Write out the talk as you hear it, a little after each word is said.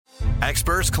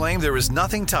Experts claim there is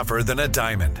nothing tougher than a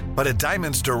diamond. But at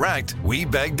Diamonds Direct, we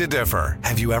beg to differ.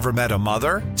 Have you ever met a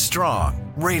mother?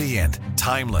 Strong, radiant,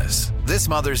 timeless. This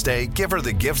Mother's Day, give her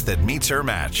the gift that meets her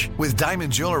match. With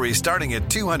diamond jewelry starting at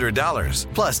 $200.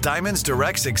 Plus, Diamonds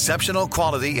Direct's exceptional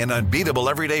quality and unbeatable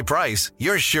everyday price,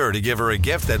 you're sure to give her a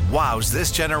gift that wows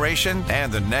this generation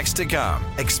and the next to come.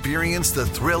 Experience the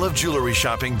thrill of jewelry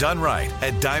shopping done right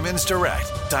at Diamonds Direct.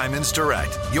 Diamonds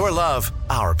Direct. Your love,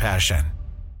 our passion.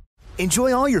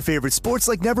 Enjoy all your favorite sports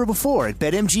like never before at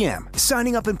BetMGM.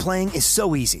 Signing up and playing is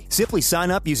so easy. Simply sign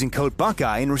up using code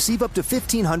Buckeye and receive up to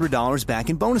 $1,500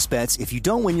 back in bonus bets if you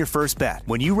don't win your first bet.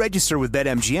 When you register with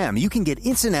BetMGM, you can get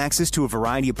instant access to a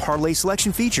variety of parlay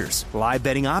selection features, live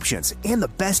betting options, and the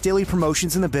best daily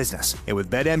promotions in the business. And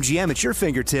with BetMGM at your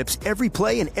fingertips, every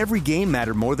play and every game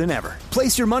matter more than ever.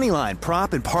 Place your moneyline,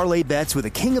 prop, and parlay bets with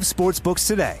the king of sportsbooks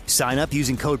today. Sign up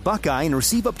using code Buckeye and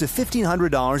receive up to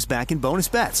 $1,500 back in bonus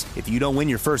bets if you don't win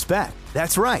your first bet.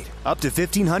 That's right, up to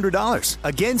 $1,500.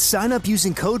 Again, sign up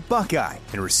using code Buckeye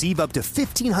and receive up to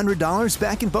 $1,500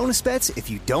 back in bonus bets if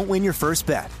you don't win your first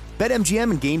bet.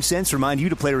 BetMGM and GameSense remind you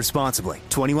to play responsibly.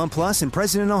 21 plus and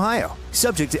present in Ohio.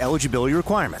 Subject to eligibility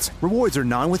requirements. Rewards are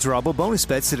non-withdrawable bonus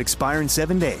bets that expire in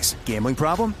 7 days. Gambling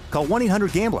problem? Call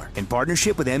 1-800-GAMBLER in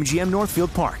partnership with MGM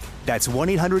Northfield Park. That's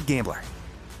 1-800-GAMBLER.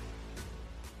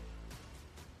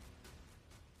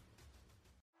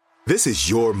 This is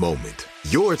your moment,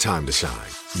 your time to shine,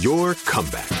 your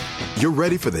comeback. You're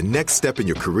ready for the next step in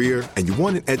your career, and you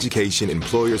want an education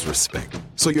employers respect.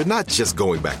 So you're not just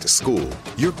going back to school,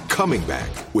 you're coming back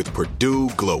with Purdue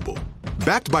Global.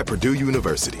 Backed by Purdue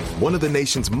University, one of the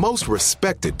nation's most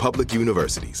respected public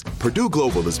universities, Purdue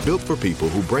Global is built for people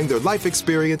who bring their life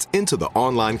experience into the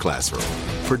online classroom.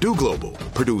 Purdue Global,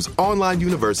 Purdue's online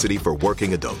university for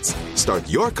working adults. Start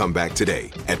your comeback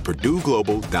today at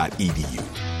purdueglobal.edu.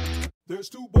 There's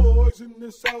two boys in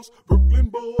this house, Brooklyn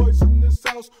boys in this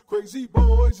house, crazy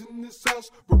boys in this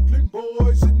house, Brooklyn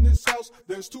boys in this house.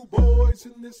 There's two boys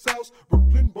in this house,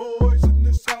 Brooklyn boys in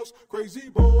this house, crazy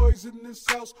boys in this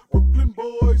house, Brooklyn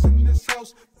boys in this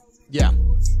house. Yeah.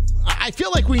 I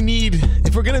feel like we need,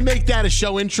 if we're going to make that a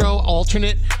show intro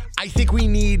alternate, I think we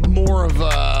need more of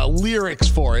lyrics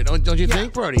for it. Don't you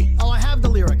think, Brody? Oh, I have the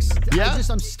lyrics. Yeah?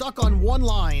 I'm stuck on one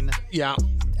line. Yeah.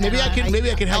 Maybe I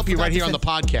can help you right here on the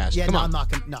podcast. Yeah, Come on. I'm not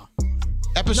going to. No.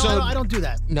 Episode. No, I don't do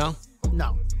that. No?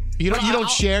 No. You don't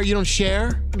share? You don't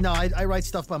share? No, I write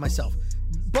stuff by myself.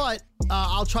 But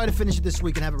I'll try to finish it this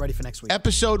week and have it ready for next week.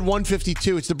 Episode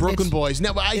 152. It's the Brooklyn Boys.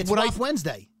 Now, it's WAP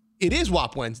Wednesday. It is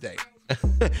WAP Wednesday.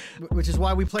 Which is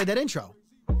why we played that intro.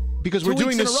 Because we're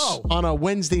doing this on a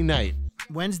Wednesday night.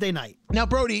 Wednesday night. Now,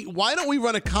 Brody, why don't we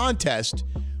run a contest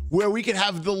where we could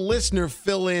have the listener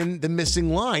fill in the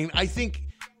missing line? I think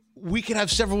we could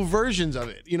have several versions of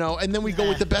it, and then we go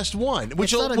with the best one,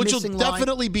 which will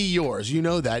definitely be yours. You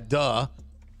know that, duh.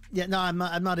 Yeah, no, I'm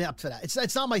not up to that.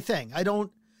 It's not my thing. I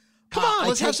don't. Come on,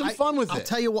 let's have some fun with it. I'll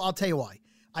tell you why.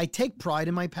 I take pride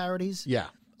in my parodies. Yeah.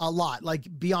 A lot, like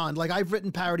beyond. Like I've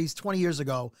written parodies 20 years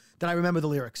ago that I remember the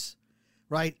lyrics,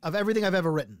 right, of everything I've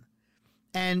ever written.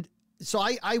 And so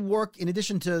I work, in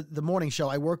addition to the morning show,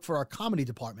 I work for our comedy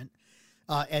department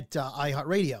at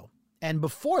iHeartRadio. And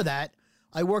before that,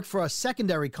 I worked for a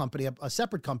secondary company, a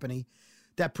separate company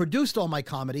that produced all my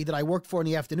comedy that I worked for in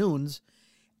the afternoons.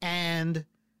 And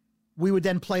we would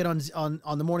then play it on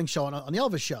the morning show, on the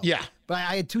Elvis show. Yeah. But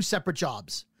I had two separate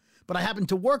jobs. But I happened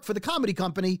to work for the comedy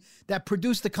company that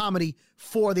produced the comedy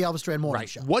for the Elvis Duran Morning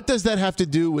Show. What does that have to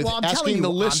do with asking the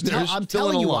listeners? I'm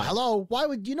telling you why. Hello, why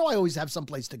would I always have some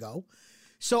place to go?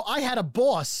 So I had a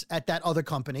boss at that other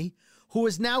company who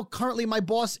is now currently my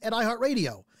boss at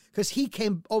iHeartRadio because he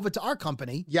came over to our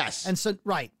company. Yes. And so,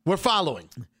 right. We're following.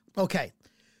 Okay.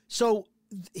 So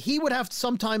he would have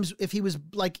sometimes, if he was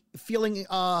like feeling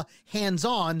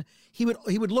hands-on, he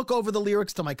would look over the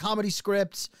lyrics to my comedy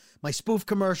scripts, my spoof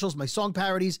commercials, my song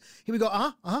parodies. He would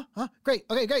go, great,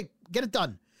 okay, great, get it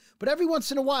done. But every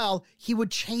once in a while, he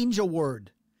would change a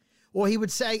word. Or he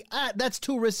would say, that's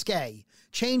too risque.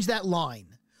 Change that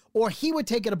line. Or he would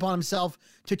take it upon himself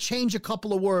to change a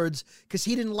couple of words because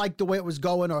he didn't like the way it was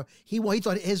going, or he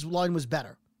thought his line was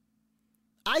better.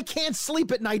 I can't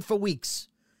sleep at night for weeks.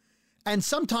 And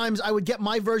sometimes I would get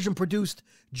my version produced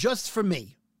just for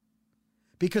me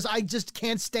because I just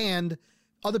can't stand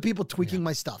other people tweaking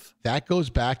my stuff. That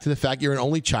goes back to the fact you're an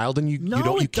only child and you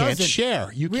can't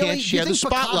share. You really? Can't share the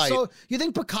spotlight. You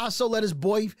think Picasso let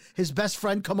his best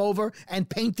friend come over and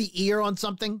paint the ear on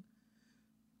something?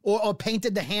 Or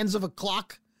painted the hands of a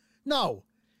clock? No.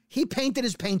 He painted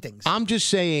his paintings. I'm just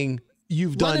saying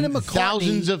you've done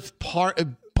thousands of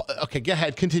okay, go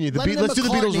ahead. Continue. Lennon Let's do the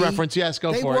McCartney, Beatles reference. Yes,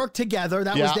 go for it. They worked together.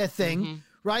 That was their thing, Mm-hmm.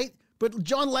 right? But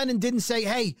John Lennon didn't say,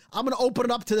 hey, I'm going to open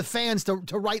it up to the fans to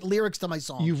write lyrics to my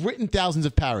song. You've written thousands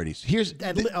of parodies. Here's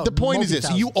the point is this.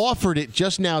 multi-thousands. You offered it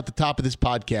just now at the top of this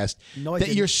podcast No, I that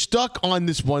didn't. you're stuck on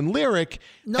this one lyric.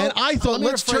 No, and I thought,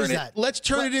 let me rephrase that. let's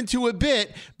turn it into a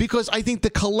bit because I think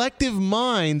the collective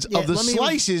minds of the let me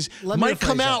slices might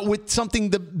come rephrase out that. with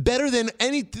something better than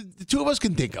any the two of us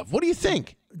can think of. What do you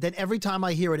think? Then every time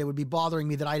I hear it, it would be bothering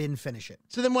me that I didn't finish it.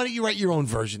 So then why don't you write your own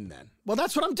version then? Well,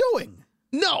 that's what I'm doing.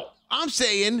 No, I'm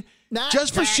saying Nah,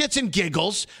 just for nah. shits and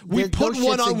giggles, we There's put no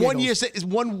one shits on and 1 year. giggles.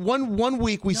 One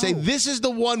week we say No. this is the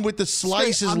one with the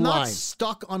slices I'm line. not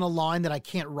stuck on a line that I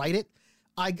can't write it.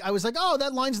 I was like, oh,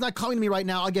 that line's not coming to me right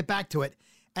now. I'll get back to it.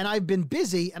 And I've been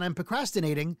busy and I'm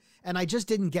procrastinating and I just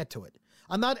didn't get to it.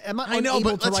 I'm not I know,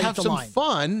 unable but to let's write have the some line.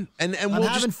 fun, and I'm we'll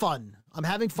having just. fun. I'm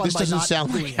having fun. This by doesn't not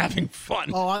sound like doing it. having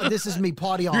fun. Oh, this is me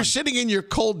party on. You're sitting in your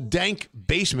cold, dank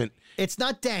basement. It's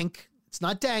not dank. It's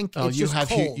not dank. Oh, it's you just have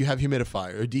cold. you have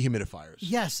humidifier or dehumidifiers.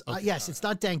 Yes, yes. It's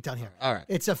not dank down here. All right.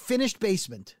 It's a finished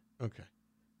basement, Okay.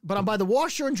 but I'm by the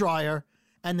washer and dryer,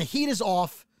 and the heat is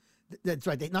off. That's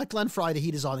right. Not Glenn Fry. The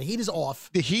heat is on. The heat is off.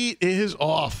 The heat is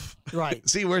off. Right.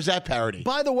 See, where's that parody?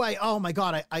 By the way, oh my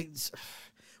God, I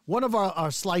one of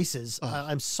our slices.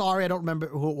 I'm sorry, I don't remember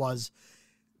who it was.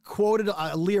 Quoted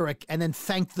a lyric and then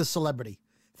thanked the celebrity,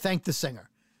 thanked the singer.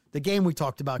 The game we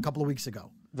talked about a couple of weeks ago.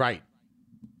 Right.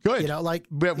 Good. You know, like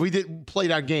But we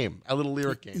played our game, a little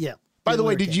lyric game. Yeah. By the way,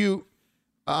 lyric did game. you?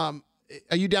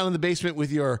 Are you down in the basement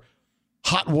with your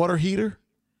hot water heater?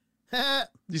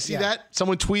 You see Yeah. that?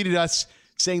 Someone tweeted us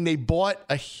saying they bought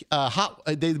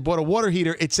they bought a water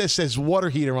heater. It says water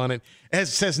heater on it. It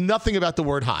says nothing about the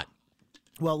word hot.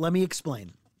 Well, let me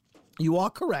explain. You are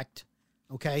correct,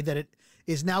 okay, that it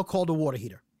is now called a water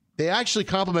heater. They actually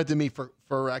complimented me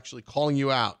for actually calling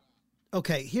you out.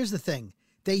 Okay, here's the thing.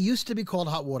 They used to be called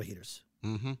hot water heaters.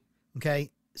 Mm-hmm. Okay,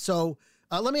 so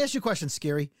let me ask you a question,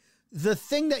 Scary. The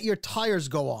thing that your tires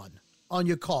go on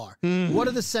your car, what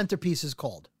are the centerpieces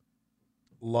called?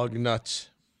 Lug nuts.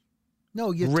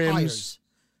 No, your Rims. tires.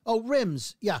 Oh,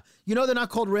 rims. Yeah. You know they're not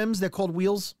called rims, they're called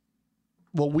wheels.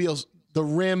 Well, wheels. The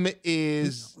rim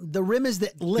is The rim is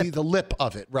the lip. the lip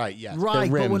of it, right? Yes. Right,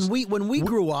 They're but rims. when we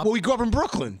grew up, Well, we grew up in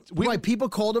Brooklyn. right, people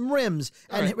called them rims.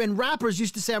 And, right. and rappers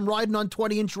used to say, I'm riding on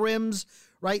 20-inch rims,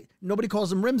 right? Nobody calls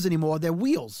them rims anymore. They're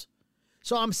wheels.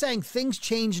 So I'm saying things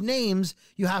change names.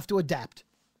 You have to adapt.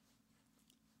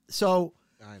 So,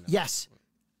 yes,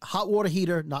 hot water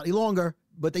heater, not any longer,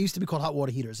 but they used to be called hot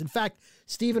water heaters. In fact,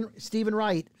 Stephen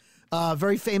Wright, a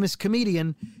very famous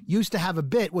comedian, used to have a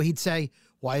bit where he'd say,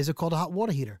 why is it called a hot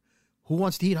water heater? Who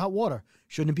wants to heat hot water?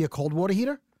 Shouldn't it be a cold water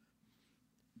heater?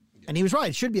 And he was right.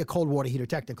 It should be a cold water heater,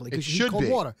 technically. It Because you heat should cold be.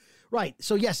 water. Right.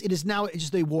 So, yes, it is now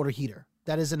just a water heater.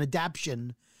 That is an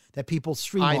adaptation that people I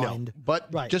streamlined. know, but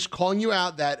right. just calling you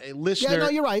out that a listener. Yeah, no,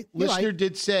 you're right. You're listener right.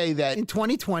 did say that In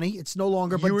 2020, it's no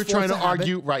longer. But you were force trying to of habit.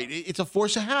 argue. Right, it's a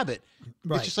force of habit.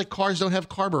 Right. It's just like cars don't have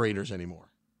carburetors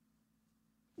anymore.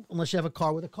 Unless you have a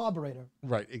car with a carburetor.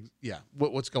 Right. Yeah.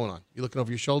 What's going on? You looking over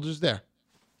your shoulders there?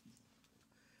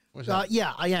 What's that?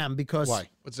 Yeah, I am because Why?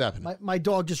 What's happening? my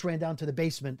dog just ran down to the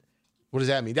basement. What does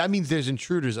that mean? That means there's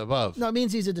intruders above. No, it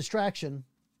means he's a distraction.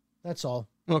 That's all.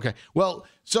 Okay. Well,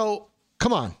 so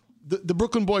come on, the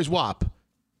Brooklyn Boys WAP.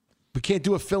 We can't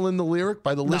do a fill in the lyric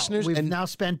by the listeners. We've and now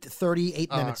spent 38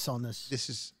 minutes on this. this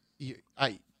is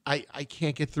I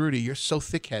can't get through to you. You're so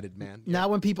thick headed, man. Now,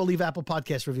 when people leave Apple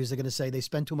Podcast reviews, they're going to say they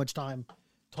spend too much time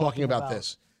Talking about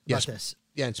this. Yes. this.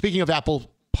 Yeah. And speaking of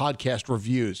Apple Podcast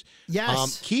reviews,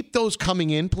 Yes. keep those coming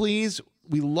in, please.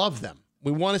 We love them.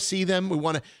 We want to see them. We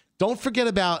want to. Don't forget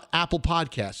about Apple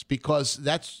Podcasts because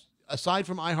that's aside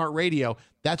from iHeartRadio,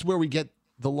 that's where we get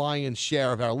the lion's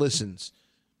share of our listens.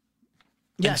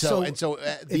 Yes. And so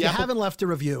if you haven't left a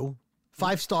review,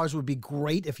 5 stars would be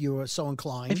great if you were so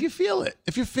inclined. if you feel it,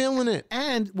 if you're feeling it,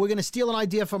 And we're going to steal an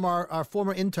idea from our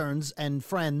former interns and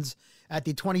friends at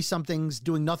the 20-somethings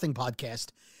Doing Nothing podcast.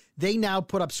 They now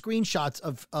put up screenshots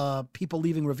of people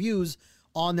leaving reviews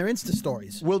on their Insta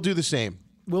stories. we'll do the same.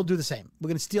 We'll do the same. We're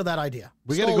going to steal that idea.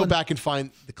 We got to go Stolen. back and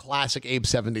find the classic Abe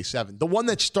 77, the one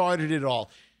that started it all.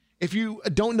 If you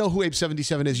don't know who Abe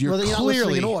 77 is, you're Well, then you're not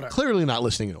listening in order. clearly not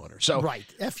listening in order. So Right.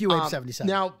 F you, Abe 77.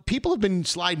 Now, people have been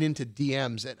sliding into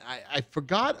DMs, and I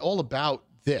forgot all about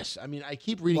this. I mean, I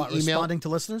keep reading What, email. responding to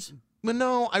listeners? Well,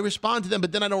 no, I respond to them,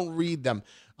 but then I don't read them.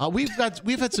 We've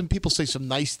had some people say some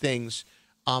nice things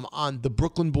on the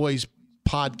Brooklyn Boys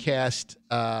podcast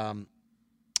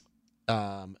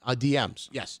DMs.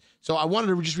 Yes, so I wanted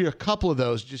to just read a couple of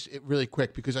those just really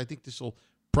quick because I think this will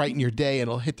brighten your day, and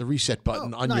it'll hit the reset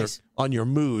button on your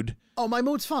mood. Oh, my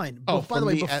mood's fine. Oh, by the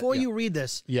way, before you read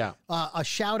this, yeah, a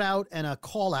shout out and a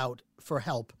call out for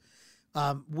help.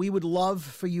 We would love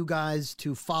for you guys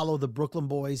to follow the Brooklyn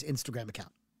Boys Instagram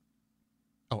account.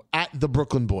 Oh, at the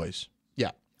Brooklyn Boys.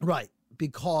 Yeah. Right.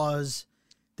 Because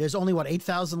there's only,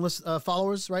 8,000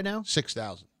 followers right now?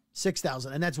 6,000.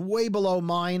 6,000. And that's way below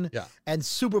mine and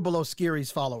super below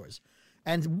Scary's followers.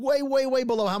 And way, way, way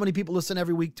below how many people listen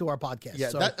every week to our podcast.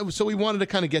 Yeah, so we wanted to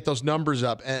kind of get those numbers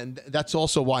up, and that's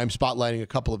also why I'm spotlighting a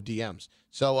couple of DMs.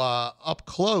 So up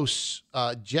close,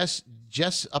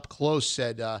 Jess up close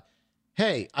said,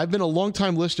 hey, I've been a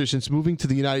longtime listener since moving to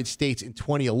the United States in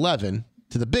 2011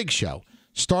 to the Big Show.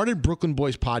 Started Brooklyn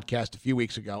Boys podcast a few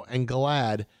weeks ago, and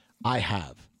glad I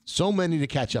have. So many to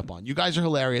catch up on. You guys are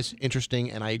hilarious, interesting,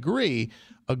 and I agree,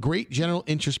 a great general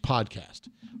interest podcast.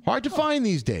 Hard to find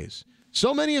these days.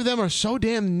 So many of them are so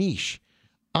damn niche.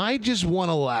 I just want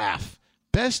to laugh.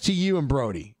 Best to you and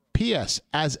Brody. P.S.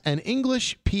 As an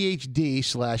English PhD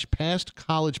 / past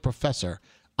college professor,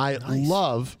 I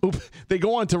love, they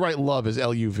go on to write love as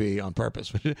L-U-V on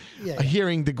purpose,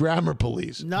 hearing the grammar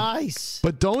police. Nice.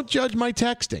 But don't judge my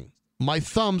texting. My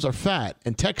thumbs are fat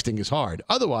and texting is hard.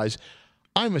 Otherwise,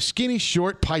 I'm a skinny,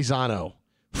 short paisano.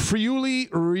 Friuli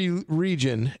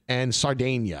region and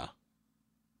Sardinia.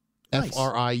 Nice.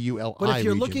 Friuli. But if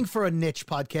you're region. looking for a niche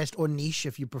podcast, or niche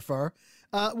if you prefer,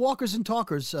 Walkers and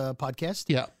Talkers podcast.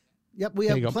 Yeah. Yep, we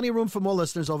have plenty of room for more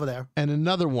listeners over there. And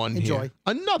another one Enjoy. Here.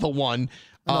 Another one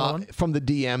from the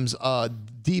DMs,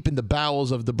 deep in the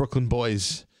bowels of the Brooklyn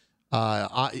Boys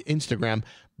Instagram.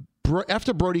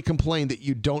 After Brody complained that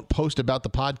you don't post about the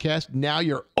podcast, now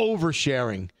you're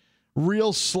oversharing.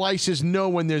 Real slices know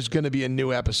when there's going to be a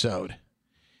new episode.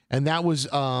 And that was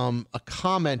a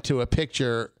comment to a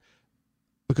picture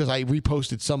because I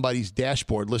reposted somebody's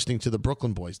dashboard listening to the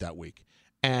Brooklyn Boys that week.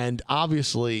 And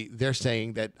obviously, they're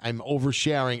saying that I'm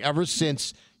oversharing ever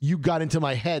since you got into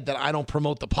my head that I don't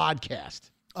promote the podcast.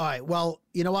 All right. Well,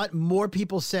 you know what? More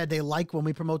people said they like when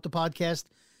we promote the podcast.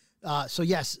 So,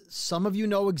 yes, some of you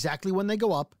know exactly when they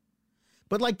go up.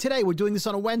 But like today, we're doing this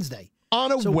on a Wednesday.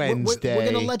 On a Wednesday.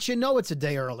 We're going to let you know it's a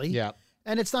day early. Yeah.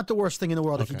 And it's not the worst thing in the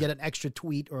world if you get an extra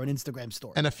tweet or an Instagram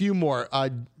story. And a few more.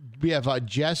 We have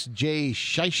Jess J.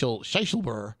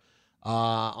 Scheichelber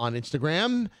on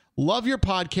Instagram. Love your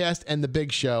podcast and the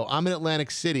Big Show. I'm in Atlantic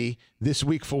City this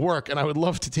week for work, and I would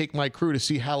love to take my crew to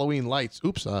see Halloween lights.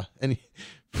 Oops, that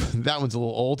one's a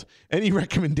little old. Any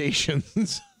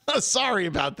recommendations? Sorry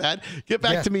about that. Get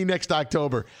back to me next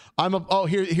October.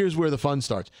 Here's where the fun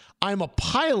starts. I'm a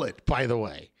pilot, by the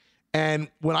way. And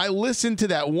when I listened to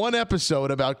that one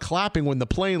episode about clapping when the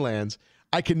plane lands,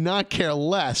 I could not care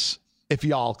less if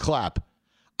y'all clap.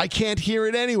 I can't hear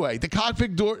it anyway. The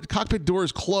cockpit door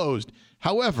is closed.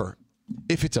 However,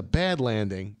 if it's a bad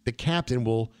landing, the captain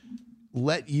will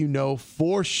let you know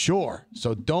for sure.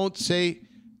 So don't say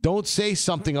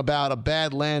something about a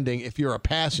bad landing if you're a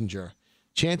passenger.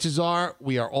 Chances are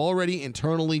we are already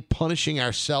internally punishing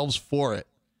ourselves for it.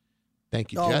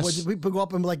 Thank you, Jess. Did people go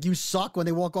up and be like, you suck when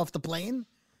they walk off the plane?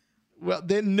 Well,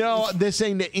 they're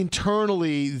saying that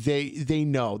internally they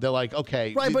know. They're like,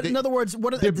 okay. Right, but in other words,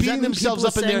 they're beating themselves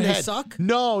up in their head. Suck?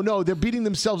 No, they're beating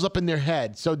themselves up in their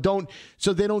head. So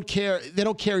they don't care. They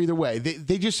don't care either way.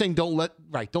 They just saying don't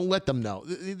let them know.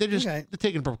 They're just they're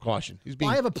taking precaution.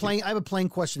 I have a plain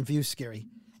question for you, Scary.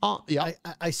 Yeah.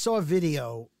 I saw a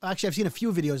video. Actually, I've seen a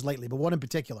few videos lately, but one in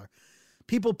particular.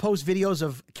 People post videos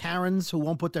of Karens who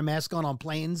won't put their mask on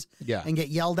planes and get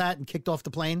yelled at and kicked off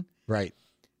the plane. Right.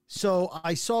 So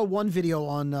I saw one video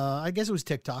on, I guess it was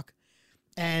TikTok,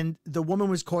 and the woman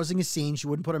was causing a scene. She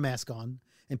wouldn't put her mask on,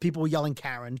 and people were yelling,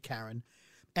 Karen, Karen.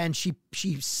 And she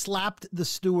slapped the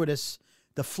stewardess,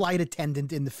 the flight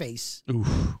attendant, in the face.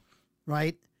 Oof.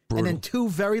 Right? Brutal. And then two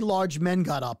very large men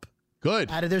got up.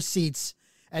 Good. Out of their seats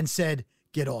and said,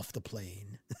 get off the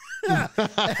plane.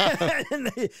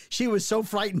 And she was so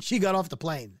frightened, she got off the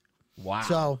plane. Wow.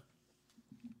 So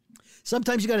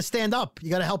sometimes you got to stand up. You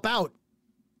got to help out.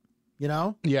 You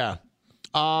know? Yeah.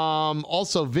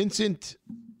 Also, Vincent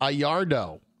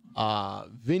Ayardo,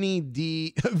 Vinny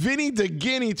de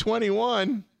Guinea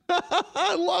 21.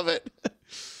 I love it.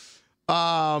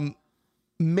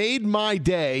 Made my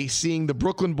day seeing the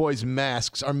Brooklyn Boys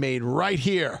masks are made right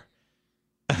here.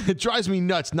 It drives me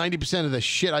nuts. 90% of the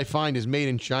shit I find is made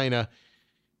in China.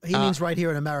 He means right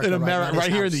here in America. In America,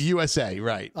 right here in the USA.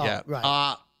 Right. Oh, yeah.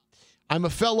 Right. I'm a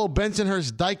fellow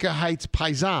Bensonhurst Dyker Heights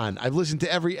paisan. I've listened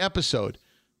to every episode,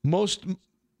 most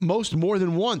more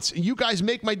than once. You guys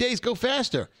make my days go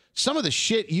faster. Some of the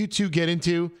shit you two get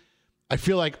into, I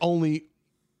feel like only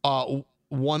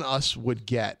one us would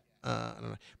get. I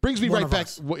don't know. Brings me One right of back.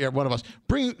 us. Yeah, one of us.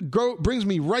 Brings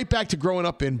me right back to growing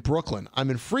up in Brooklyn. I'm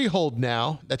in Freehold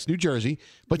now. That's New Jersey,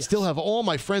 but still have all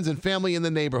my friends and family in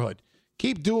the neighborhood.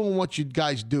 Keep doing what you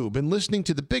guys do. Been listening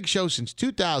to the Big Show since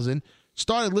 2000.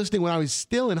 Started listening when I was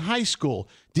still in high school.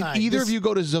 Did either of you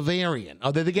go to Zavarian?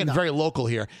 Oh, they're getting very local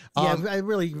here. Yeah,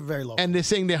 really very local. And they're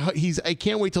saying that I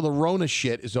can't wait till the Rona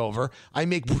shit is over. I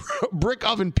make brick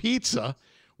oven pizza.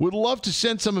 Would love to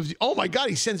send some of you. Oh my God,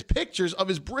 he sends pictures of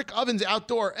his brick ovens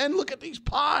outdoor. And look at these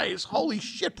pies. Holy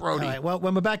shit, Brody. All right, well,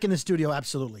 when we're back in the studio,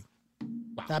 absolutely.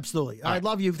 Wow. Absolutely. I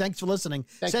love you. Thanks for listening.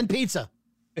 Send pizza.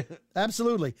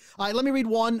 Absolutely. All right, let me read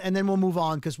one, and then we'll move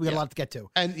on because we got a lot to get to.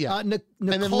 And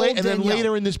Nicole and then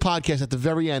later in this podcast, at the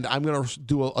very end, I'm going to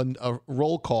do a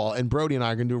roll call, and Brody and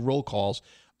I are going to do roll calls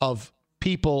of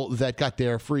people that got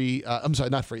their free. I'm sorry,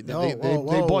 not free. They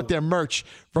bought their merch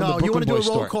from the Brooklyn you want to do Boys a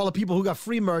roll store. call of people who got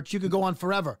free merch? You could go on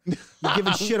forever. You're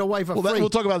giving shit away for free. We'll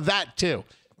talk about that too.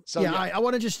 So I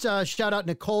want to just shout out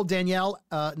Nicole Danielle,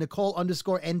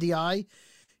 Nicole_NDI.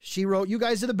 She wrote, "You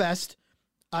guys are the best.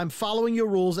 I'm following your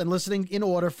rules and listening in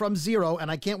order from zero,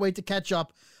 and I can't wait to catch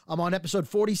up. I'm on episode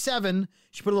 47.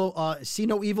 She put a little see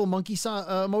no evil monkey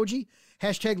emoji,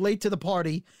 hashtag late to the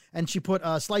party, and she put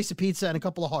a slice of pizza and a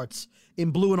couple of hearts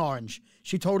in blue and orange.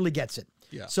 She totally gets it.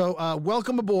 Yeah. So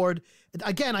welcome aboard.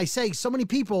 Again, I say so many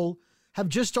people have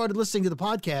just started listening to the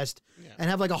podcast and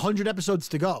have like 100 episodes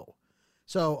to go.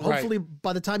 So hopefully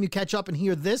by the time you catch up and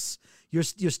hear this, you're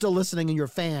still listening and you're a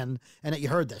fan and that you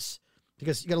heard this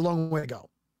because you got a long way to go.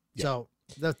 Yeah. So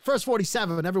the first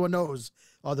 47, everyone knows,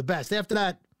 are the best. After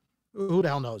that, who the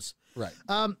hell knows? Right.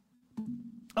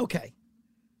 Okay.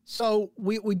 So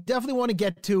we definitely want to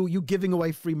get to you giving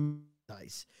away free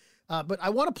merchandise. But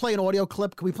I want to play an audio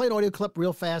clip. Can we play an audio clip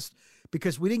real fast?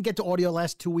 Because we didn't get to audio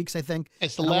last 2 weeks, I think.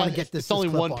 It's the last. It's only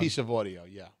one piece of audio.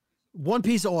 Yeah. One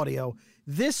piece of audio.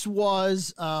 This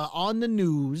was on the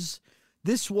news.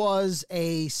 This was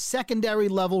a secondary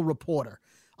level reporter.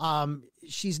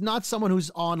 She's not someone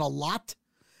who's on a lot,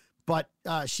 but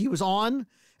she was on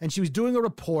and she was doing a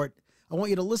report. I want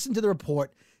you to listen to the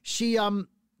report. She's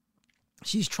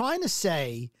trying to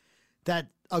say that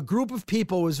a group of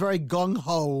people was very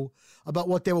gung-ho about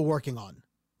what they were working on,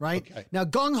 right? Okay. Now,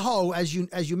 gung-ho, as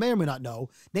you may or may not know,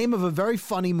 name of a very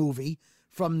funny movie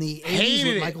from the 80s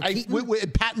with Michael Keaton.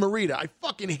 With Pat Morita. I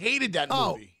fucking hated that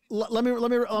movie. Let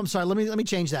me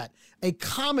change that. A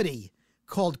comedy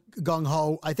called Gung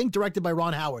Ho, I think directed by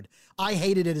Ron Howard. I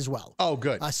hated it as well. Oh,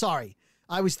 good. Sorry.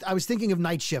 I was thinking of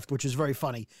Night Shift, which was very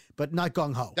funny, but not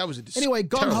Gung Ho. That was anyway,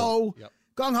 Gung Ho. Yep.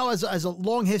 Gung Ho has a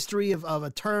long history of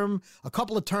a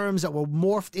couple of terms that were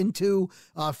morphed into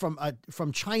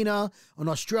from China. An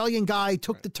Australian guy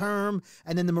took the term,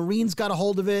 and then the Marines got a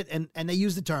hold of it, and they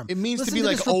used the term. It means to be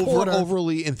like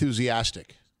overly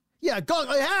enthusiastic. Yeah,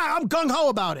 I'm gung-ho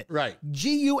about it. Right.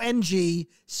 G-U-N-G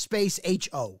space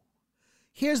H-O.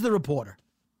 Here's the reporter.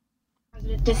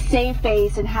 To save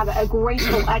face and have a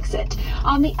graceful exit.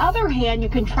 On the other hand, you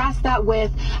contrast that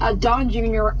with Don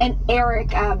Jr. and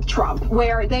Eric Trump,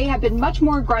 where they have been much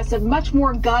more aggressive, much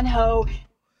more gun-ho.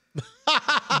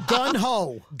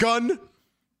 Gun-ho.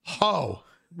 Gun-ho.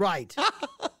 Right.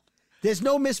 There's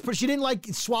no she didn't like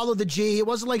swallow the G. It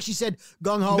wasn't like she said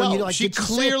gung-ho. No, and you like, she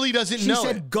clearly doesn't know. She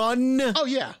said gun. Oh,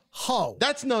 yeah. Ho.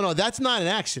 That's not an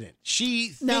accident.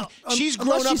 She's grown up. She's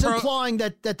implying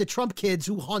that the Trump kids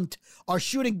who hunt are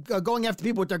shooting, going after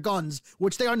people with their guns,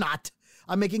 which they are not.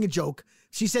 I'm making a joke.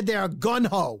 She said they are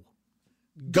gun-ho.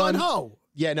 Gun-ho.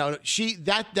 Yeah, no,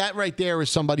 that right there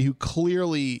is somebody who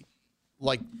clearly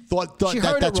thought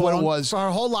that's what it was for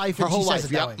her whole life. Her whole life,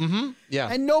 yeah. Mm-hmm. Yeah.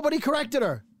 And nobody corrected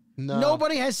her. No.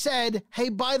 Nobody has said, "Hey,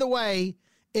 by the way,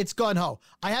 it's gun-ho."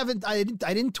 I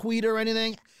didn't tweet or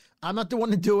anything. I'm not the one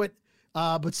to do it.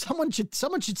 But someone should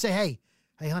say,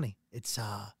 "Hey, honey, it's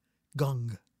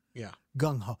gung." Yeah.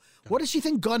 Gung-ho. What does she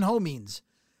think gun-ho means?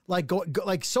 Like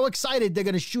like so excited they're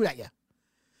going to shoot at you.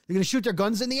 They're going to shoot their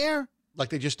guns in the air? Like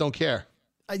they just don't care.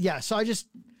 Yeah, so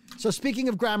speaking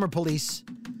of grammar police,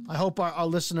 I hope our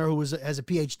listener who has a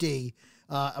PhD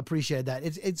appreciated that.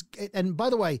 And by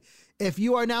the way, if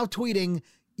you are now tweeting,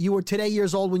 you were today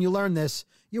years old when you learned this,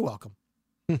 you're welcome.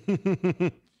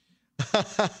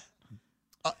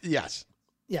 Yes.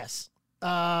 Yes.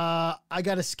 I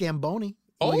got a Scamboni.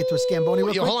 Want to get to a Scamboni real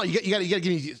quick? Hold on. You got to give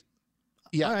me.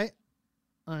 Yeah.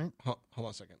 All right. Hold on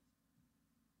a second.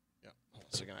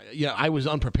 Yeah, I was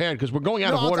unprepared because we're going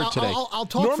out of order today. I'll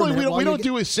talk. Normally, we don't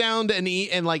do a sound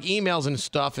and like emails and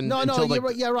stuff. And no,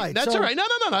 you're right. That's all right. No,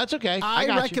 that's okay. I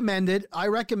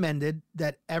recommended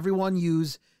that everyone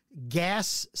use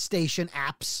gas station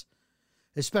apps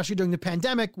especially during the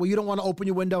pandemic, where you don't want to open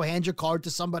your window, hand your card to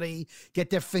somebody, get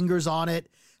their fingers on it,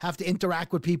 have to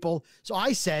interact with people. So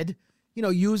I said,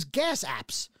 use gas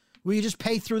apps where you just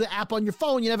pay through the app on your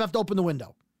phone. You never have to open the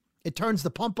window. It turns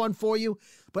the pump on for you.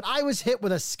 But I was hit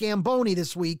with a scamboni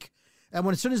this week. And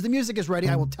as soon as the music is ready,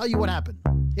 I will tell you what happened.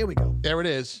 Here we go. There it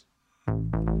is.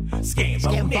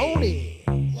 Scamboni.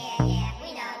 Yeah,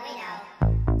 we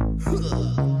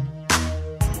know.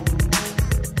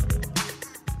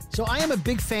 So I am a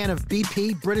big fan of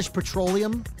BP, British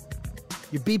Petroleum.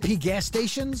 Your BP gas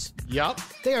stations. Yup.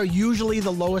 They are usually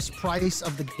the lowest price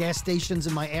of the gas stations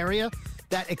in my area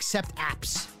that accept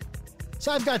apps.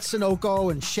 So I've got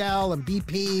Sunoco and Shell and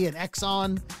BP and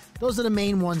Exxon. Those are the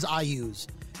main ones I use.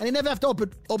 And I never have to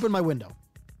open my window.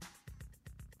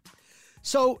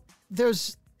 So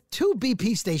there's 2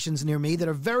 BP stations near me that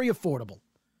are very affordable.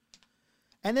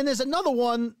 And then there's another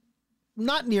one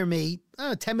not near me,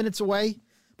 10 minutes away.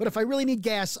 But if I really need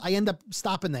gas, I end up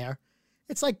stopping there.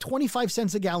 It's like 25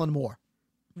 cents a gallon more.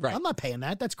 Right. I'm not paying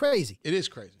that. That's crazy. It is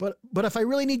crazy. But if I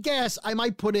really need gas, I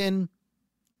might put in,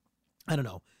 I don't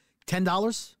know,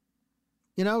 $10.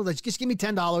 Let's just give me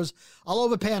 $10. I'll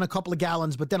overpay on a couple of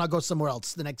gallons, but then I'll go somewhere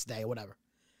else the next day or whatever.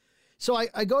 So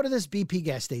I go to this BP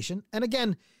gas station. And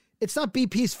again, it's not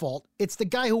BP's fault. It's the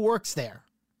guy who works there.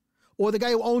 Or the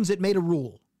guy who owns it made a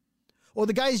rule. Or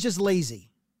the guy is just lazy.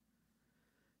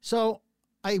 So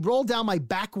I roll down my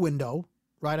back window,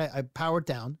 right? I power it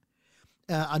down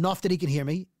enough that he can hear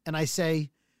me. And I say,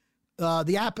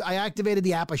 the app, I activated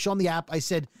the app. I show him the app. I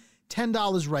said,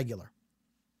 $10 regular.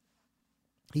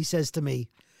 He says to me,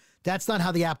 that's not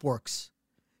how the app works.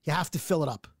 You have to fill it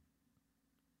up.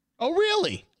 Oh,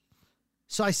 really?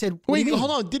 So I said, wait,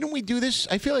 hold on. Didn't we do this?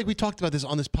 I feel like we talked about this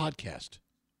on this podcast.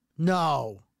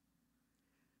 No,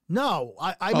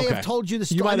 I may have told you the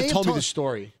story. You might have told me the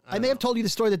story. I may have told you the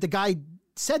story that the guy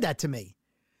said that to me.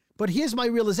 But here's my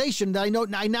realization that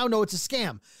I now know it's a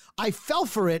scam. I fell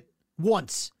for it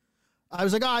once. I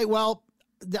was like, all right, well,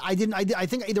 I didn't. I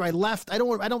think either I left. I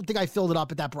don't think I filled it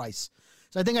up at that price.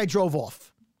 So I think I drove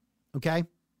off. Okay.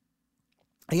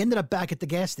 I ended up back at the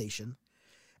gas station,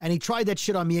 and he tried that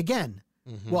shit on me again.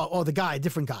 Mm-hmm. Well, the guy, a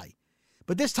different guy.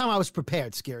 But this time I was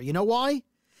prepared, Scary. You know why?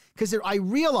 Because I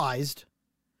realized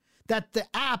that the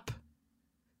app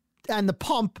and the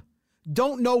pump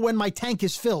don't know when my tank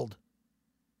is filled.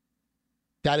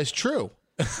 That is true.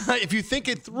 If you think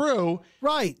it through.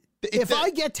 Right. If I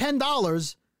get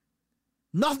 $10,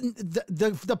 nothing.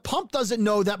 The pump doesn't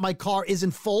know that my car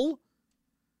isn't full.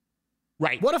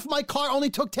 Right. What if my car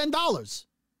only took $10?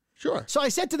 Sure. So I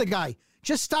said to the guy,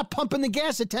 just stop pumping the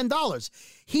gas at $10.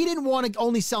 He didn't want to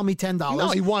only sell me $10. No,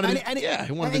 he wanted and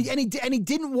he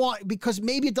didn't want, because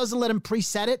maybe it doesn't let him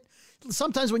preset it.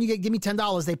 Sometimes when you give me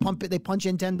 $10, they punch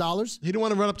in $10. He didn't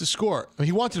want to run up the score. I mean,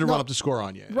 he wanted to run up the score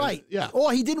on you. Right. Yeah.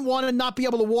 Or he didn't want to not be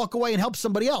able to walk away and help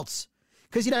somebody else,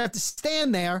 because he'd have to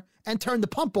stand there and turn the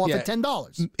pump off at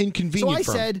 $10. Inconvenient.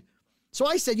 So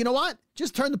I said, you know what?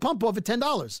 Just turn the pump off at $10.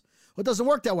 Well, it doesn't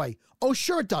work that way. Oh,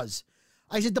 sure it does.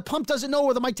 I said, the pump doesn't know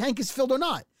whether my tank is filled or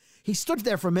not. He stood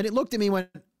there for a minute, looked at me and went,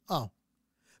 oh,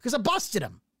 because I busted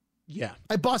him. Yeah.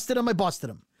 I busted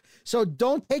him. So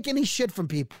don't take any shit from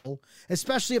people,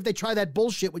 especially if they try that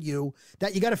bullshit with you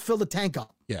that you got to fill the tank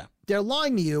up. Yeah. They're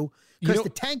lying to you because the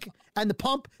tank and the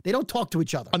pump, they don't talk to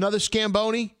each other. Another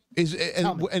scamboni is,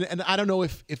 and I don't know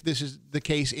if this is the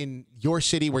case in your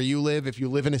city where you live, if you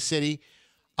live in a city,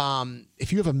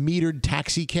 if you have a metered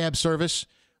taxi cab service,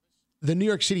 the New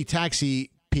York City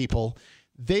taxi people,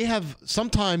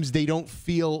 sometimes they don't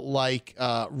feel like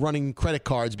running credit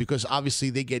cards because obviously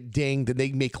they get dinged and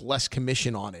they make less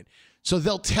commission on it. So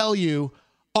they'll tell you,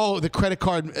 oh, the credit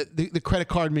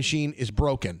card machine is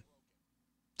broken.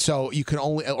 So you can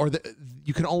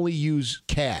only use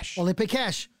cash. Only pay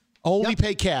cash.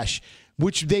 Pay cash,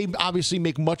 which they obviously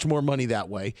make much more money that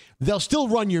way. They'll still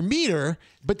run your meter,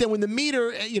 but then when the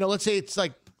meter, let's say it's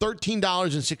like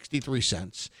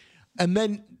 $13.63, and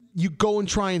then you go and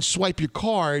try and swipe your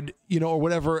card, or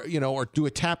whatever, or do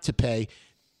a tap to pay.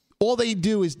 All they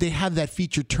do is they have that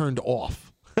feature turned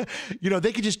off.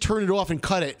 They could just turn it off and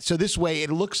cut it. So this way it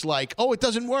looks like, oh, it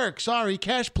doesn't work. Sorry,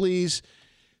 cash, please.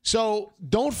 So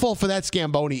don't fall for that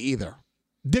scamboni either.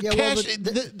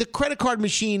 The credit card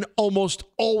machine almost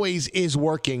always is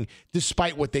working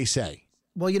despite what they say.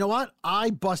 Well, you know what? I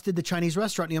busted the Chinese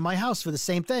restaurant near my house for the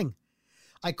same thing.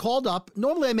 I called up.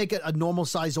 Normally I make a normal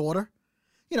size order.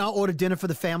 I'll order dinner for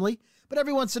the family. But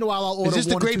every once in a while I'll order one or two things. Is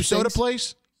this the grape soda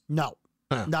place? No.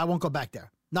 No, I won't go back there.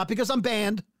 Not because I'm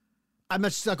banned. I'm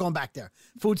just not going back there.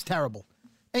 Food's terrible.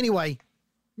 Anyway,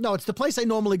 no, it's the place I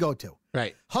normally go to.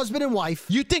 Right. Husband and wife.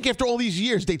 You'd think after all these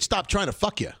years they'd stop trying to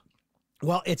fuck you.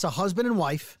 Well, it's a husband and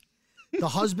wife. The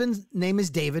husband's name is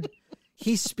David.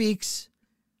 He speaks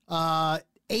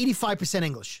 85%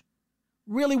 English.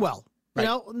 Really well. Right. You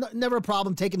know, never a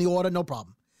problem taking the order, no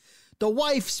problem. The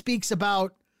wife speaks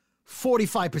about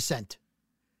 45%,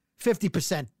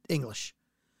 50% English.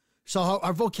 So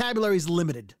her vocabulary is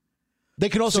limited. They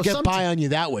can also get by on you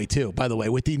that way too, by the way,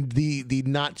 with the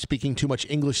not speaking too much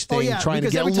English thing, trying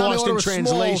to get lost in translation.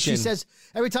 Small, she says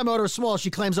every time I order a small, she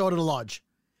claims I ordered a large.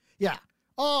 Yeah.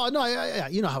 Oh no, yeah,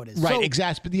 you know how it is. Right,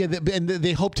 and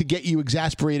they hope to get you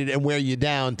exasperated and wear you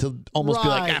down to almost be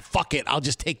like, fuck it, I'll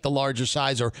just take the larger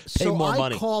size or pay more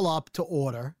money. So I call up to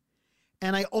order,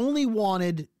 and I only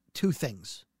wanted 2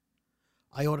 things.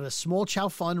 I ordered a small chow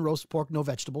fun, roast pork, no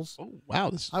vegetables. Oh,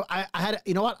 wow. I had,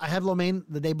 you know what? I had lo mein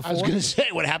the day before. I was going to say,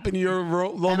 what happened to your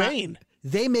lo mein?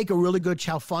 They make a really good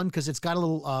chow fun because it's got a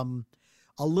little, I'm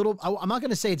not going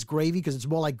to say it's gravy because it's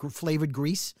more like flavored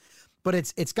grease, but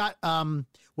it's got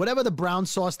whatever the brown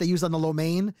sauce they use on the lo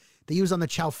mein, they use on the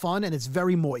chow fun, and it's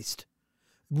very moist.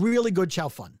 Really good chow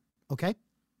fun, okay?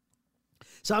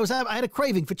 So I had a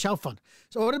craving for chow fun.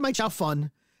 So I ordered my chow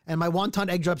fun and my wonton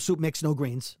egg drop soup mix, no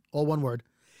greens, all one word.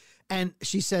 And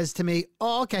she says to me,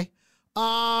 oh, okay,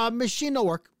 machine no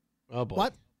work. Oh, boy.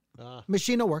 What?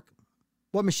 Machine no work.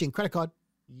 What machine? Credit card.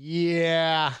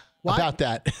 Yeah. What? About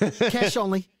that. Cash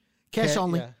only. Cash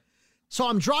only. Yeah. So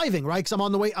I'm driving, right? Because I'm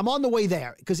on the way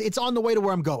there because it's on the way to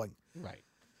where I'm going. Right.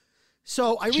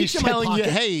 So I reach She's in my telling pocket.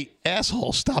 you, hey,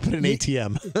 asshole, stop at an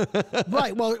ATM.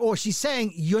 Right. Well, or she's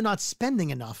saying you're not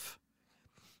spending enough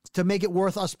to make it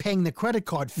worth us paying the credit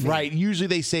card fee. Right. Usually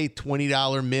they say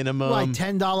 $20 minimum. Right.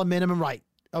 $10 minimum. Right.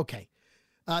 Okay.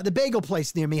 The bagel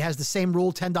place near me has the same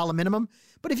rule, $10 minimum.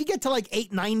 But if you get to like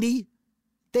 $8.90,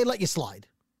 they let you slide.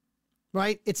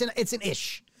 Right. It's an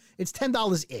ish. It's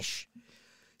 $10 ish.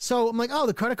 So I'm like, oh,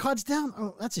 the credit card's down.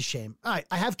 Oh, that's a shame. All right.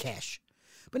 I have cash.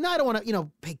 But now I don't want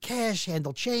to, pay cash,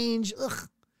 handle change. Ugh.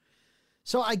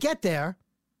 So I get there,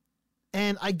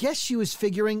 and I guess she was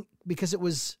figuring because it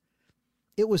was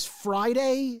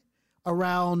Friday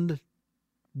around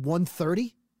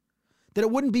 1:30 that it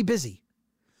wouldn't be busy.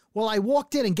 Well, I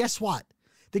walked in, and guess what?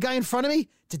 The guy in front of me,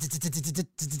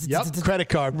 yep, credit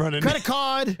card running. Credit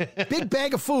card, big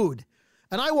bag of food.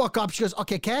 And I walk up, she goes,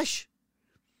 okay, cash?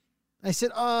 I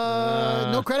said,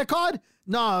 no credit card?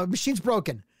 No, machine's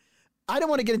broken. I don't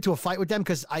want to get into a fight with them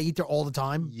because I eat there all the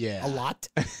time. Yeah. A lot.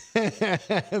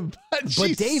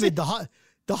 but David, the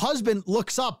husband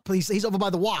looks up. He's over by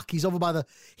the wok.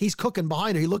 He's cooking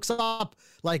behind her. He looks up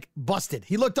like busted.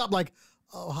 He looked up like,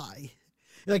 oh, hi.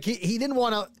 Like he didn't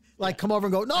want to come over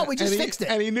and go, no, we just fixed it.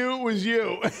 And he knew it was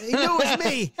you. He knew it was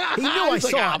me. He knew I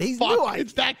saw it. He knew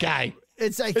it's that guy.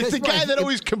 It's the guy that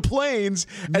always complains,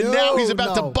 and now he's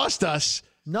about to bust us.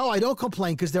 No, I don't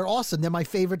complain because they're awesome. They're my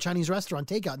favorite Chinese restaurant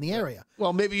takeout in the area.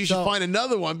 Well, maybe you should find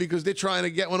another one because they're trying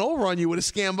to get one over on you with a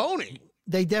Scamboni.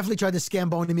 They definitely tried to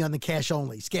Scamboni me on the cash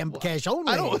only. Cash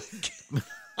only. I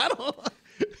don't.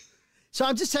 So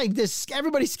I'm just saying this.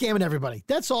 Everybody's scamming everybody.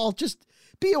 That's all. Just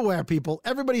be aware, people.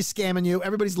 Everybody's scamming you.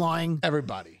 Everybody's lying.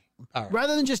 Everybody. All right.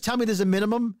 Rather than just tell me there's a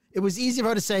minimum, it was easy for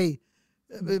her to say,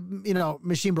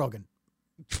 machine broken.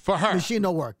 For her. Machine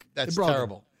no work. That's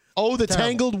terrible. Oh, the terrible.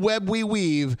 Tangled web we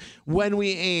weave when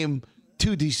we aim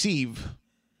to deceive.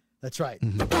 That's right.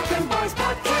 Brooklyn Boys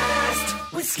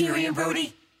Podcast with Scary and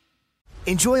Brody.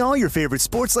 Enjoy all your favorite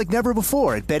sports like never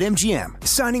before at BetMGM.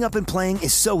 Signing up and playing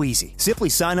is so easy. Simply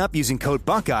sign up using code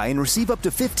Buckeye and receive up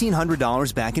to $1,500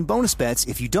 back in bonus bets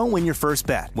if you don't win your first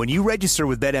bet. When you register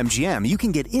with BetMGM, you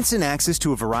can get instant access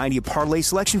to a variety of parlay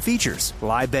selection features,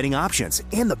 live betting options,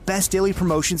 and the best daily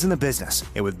promotions in the business.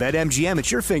 And with BetMGM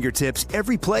at your fingertips,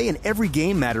 every play and every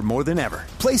game matter more than ever.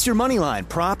 Place your moneyline,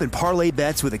 prop, and parlay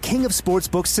bets with the king of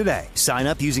sportsbooks today. Sign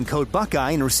up using code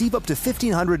Buckeye and receive up to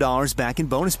 $1,500 back in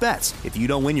bonus bets if you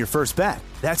don't win your first bet.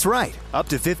 That's right, up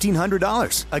to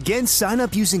 $1,500. Again, sign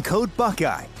up using code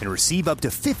Buckeye and receive up to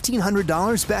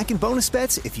 $1,500 back in bonus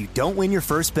bets if you don't win your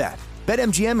first bet.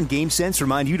 BetMGM and GameSense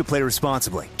remind you to play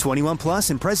responsibly. 21 plus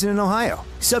and present in Ohio.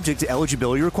 Subject to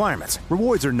eligibility requirements.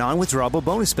 Rewards are non-withdrawable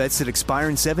bonus bets that expire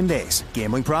in 7 days.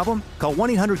 Gambling problem? Call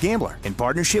 1-800-GAMBLER in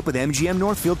partnership with MGM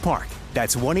Northfield Park.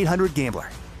 That's 1-800-GAMBLER.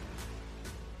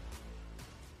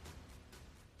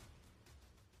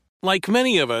 Like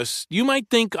many of us, you might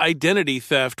think identity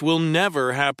theft will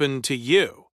never happen to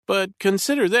you. But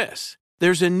consider this.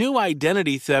 There's a new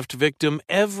identity theft victim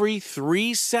every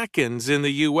 3 seconds in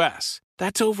the U.S.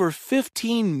 That's over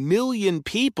 15 million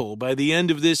people by the end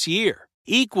of this year,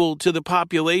 equal to the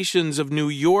populations of New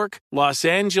York, Los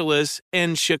Angeles,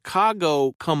 and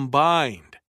Chicago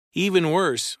combined. Even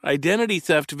worse, identity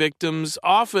theft victims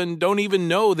often don't even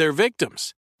know they're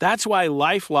victims. That's why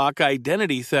LifeLock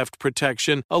Identity Theft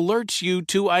Protection alerts you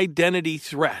to identity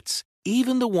threats,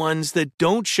 even the ones that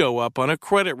don't show up on a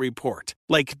credit report,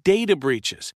 like data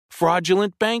breaches,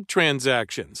 fraudulent bank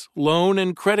transactions, loan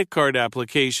and credit card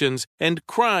applications, and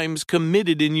crimes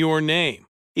committed in your name.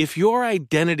 If your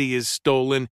identity is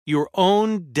stolen, your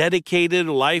own dedicated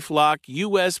LifeLock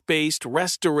U.S.-based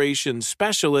restoration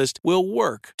specialist will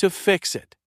work to fix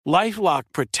it. LifeLock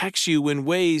protects you in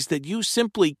ways that you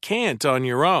simply can't on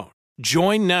your own.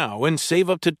 Join now and save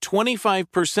up to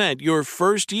 25% your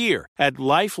first year at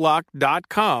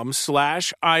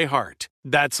LifeLock.com/iHeart.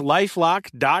 That's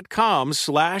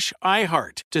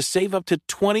LifeLock.com/iHeart to save up to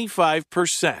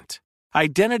 25%.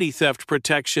 Identity theft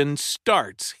protection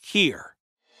starts here.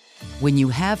 When you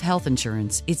have health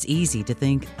insurance, it's easy to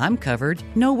think, I'm covered,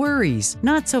 no worries.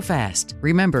 Not so fast.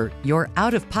 Remember, your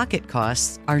out-of-pocket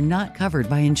costs are not covered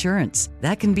by insurance.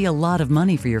 That can be a lot of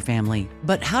money for your family.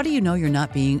 But how do you know you're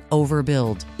not being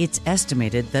overbilled? It's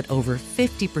estimated that over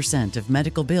 50% of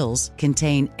medical bills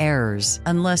contain errors.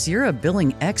 Unless you're a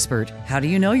billing expert, how do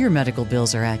you know your medical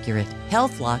bills are accurate?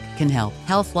 HealthLock can help.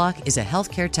 HealthLock is a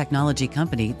healthcare technology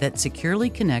company that securely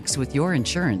connects with your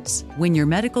insurance. When your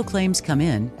medical claims come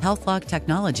in, HealthLock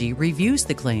technology reviews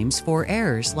the claims for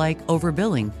errors like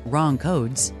overbilling, wrong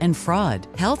codes, and fraud.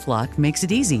 HealthLock makes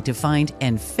it easy to find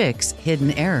and fix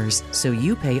hidden errors so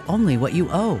you pay only what you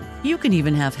owe. You can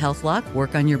even have HealthLock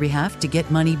work on your behalf to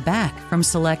get money back from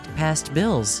select past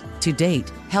bills. To date,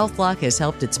 HealthLock has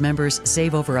helped its members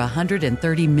save over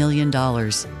 $130 million.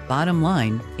 Bottom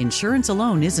line, insurance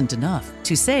alone isn't enough.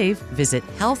 To save, visit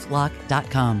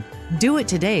healthlock.com. Do it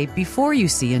today before you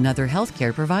see another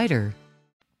healthcare provider.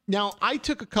 Now, I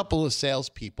took a couple of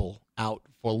salespeople out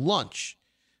for lunch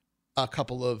it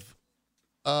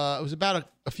was about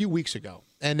a few weeks ago.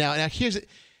 And now here's it.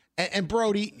 And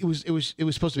Brody, it was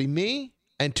supposed to be me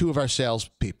and two of our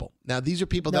salespeople. Now, these are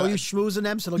people now that... Now, you schmoozing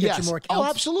them so they'll get you more accounts? Oh,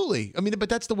 absolutely. I mean, but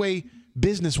that's the way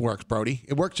business works, Brody.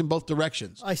 It works in both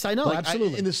directions. I know,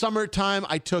 absolutely. In the summertime,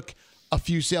 I took a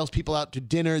few salespeople out to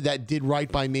dinner that did right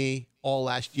by me all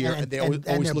last year. And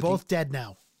they're both dead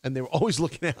now. And they were always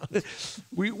looking out.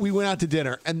 We went out to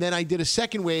dinner. And then I did a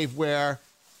second wave where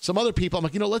some other people, I'm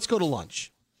like, let's go to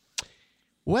lunch.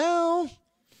 Well,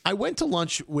 I went to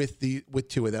lunch with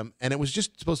two of them, and it was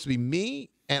just supposed to be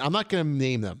me, and I'm not going to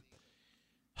name them.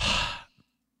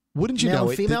 Wouldn't you male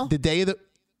know and it? Female? The day of the...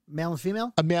 Male and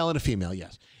female? A male and a female,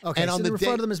 yes. Okay, and so they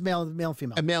refer to them as male and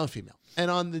female. A male and female.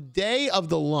 And on the day of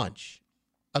the lunch,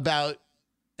 about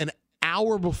an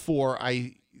hour before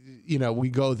we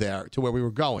go there to where we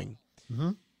were going.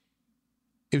 Mm-hmm.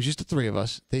 It was just the three of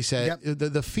us. They said,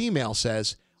 the female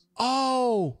says,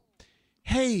 "Oh,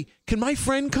 hey, can my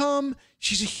friend come?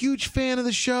 She's a huge fan of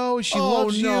the show. She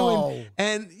loves you."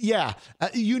 And yeah,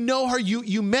 you know her.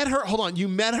 You met her. Hold on, you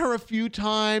met her a few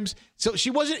times. So she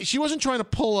wasn't trying to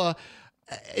pull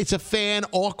it's a fan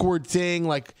awkward thing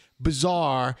like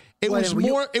bizarre. It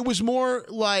was more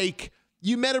like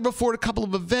you met her before at a couple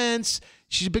of events.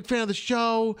 She's a big fan of the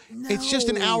show. No. It's just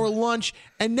an hour lunch.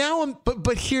 And now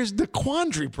but here's the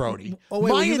quandary, Brody. Oh,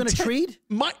 wait, were you going to treat?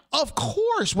 Of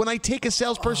course, when I take a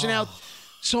salesperson out.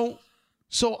 So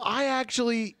I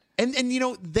actually, and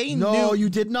they knew. No, you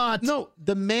did not. No,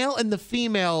 the male and the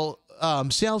female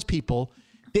salespeople,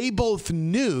 they both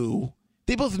knew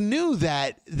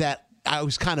that I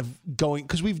was kind of going,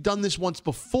 because we've done this once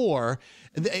before.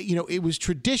 It was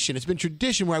tradition. It's been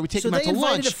tradition where I would take them out to lunch. So they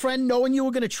invited a friend knowing you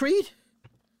were going to treat?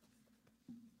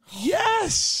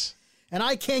 Yes. And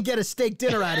I can't get a steak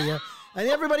dinner out of you. And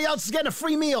everybody else is getting a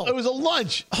free meal. It was a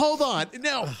lunch. Hold on.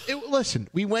 No, listen.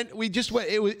 We just went.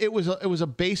 It was a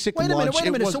basic lunch. Wait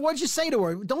a minute. So what'd you say to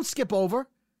her? Don't skip over.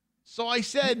 So I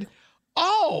said,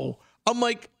 "Oh," I'm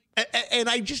like, and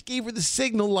I just gave her the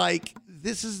signal like,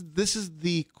 this is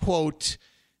the quote,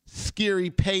 scary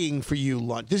paying for you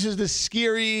lunch. This is the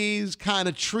Scary's kind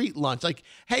of treat lunch. Like,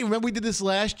 hey, remember we did this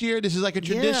last year? This is like a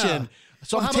tradition. Yeah.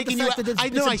 So I'm taking you out.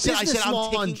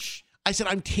 I said,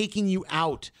 I'm taking you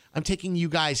out. I'm taking you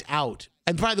guys out.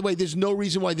 And by the way, there's no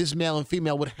reason why this male and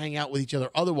female would hang out with each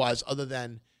other otherwise, other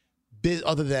than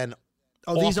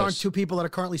Oh, these aren't two people that are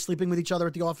currently sleeping with each other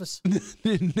at the office?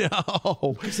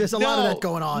 No. There's a lot of that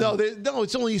going on. No,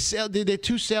 it's only they're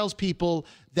two salespeople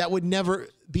that would never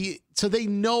be. So they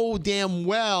know damn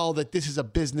well that this is a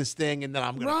business thing and that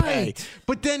I'm going to pay.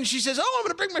 But then she says, "Oh, I'm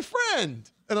going to bring my friend."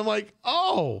 And I'm like,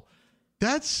 "Oh,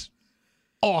 that's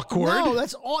awkward." No,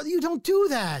 that's all. You don't do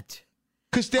that.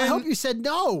 Because then I hope you said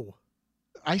no.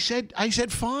 I said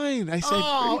fine. I said,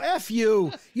 "Oh, F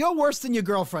you. You're worse than your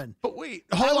girlfriend." But wait,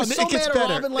 hold on. I was so mad at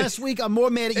Robin last week. I'm more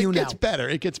mad at you now. It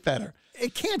gets better.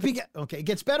 It can't be. Okay, it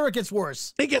gets better. It gets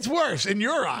worse. It gets worse in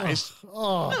your eyes.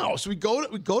 Oh. No, so we go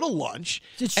to lunch.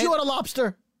 Did she want a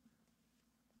lobster?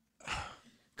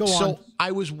 Go on. So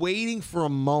I was waiting for a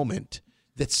moment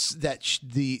that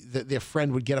their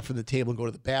friend would get up from the table and go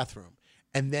to the bathroom,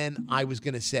 and then I was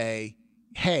going to say,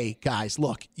 "Hey guys,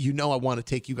 look, I want to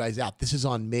take you guys out. This is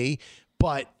on me,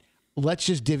 but let's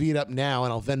just divvy it up now,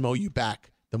 and I'll Venmo you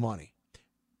back the money."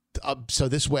 So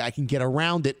this way I can get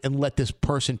around it and let this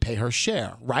person pay her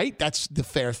share, right? That's the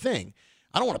fair thing.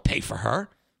 I don't want to pay for her.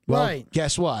 Well, right.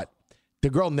 Guess what? The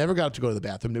girl never got to go to the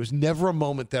bathroom. There was never a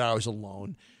moment that I was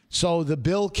alone. So the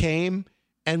bill came,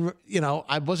 and,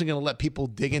 I wasn't going to let people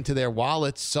dig into their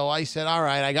wallets. So I said, all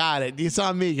right, I got it. It's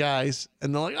on me, guys.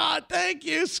 And they're like, oh, thank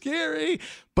you, Scary.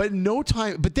 But no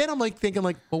time. But then I'm thinking,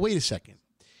 well, wait a second.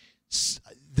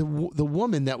 The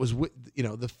woman that was with,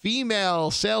 the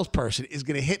female salesperson is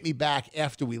going to hit me back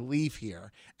after we leave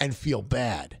here and feel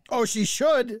bad. Oh, she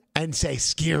should. And say,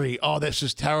 Scary, oh, this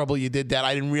is terrible. You did that.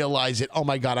 I didn't realize it. Oh,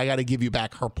 my God, I got to give you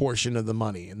back her portion of the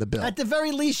money in the bill. At the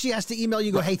very least, she has to email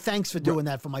you, go, hey, thanks for doing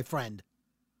that for my friend.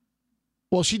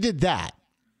 Well, she did that.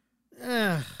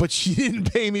 But she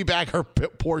didn't pay me back her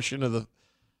portion of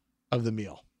the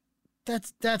meal.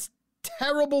 That's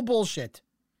terrible bullshit.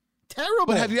 Terrible.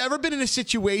 But have you ever been in a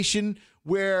situation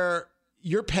where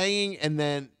you're paying and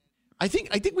then I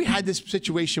think we had this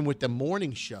situation with the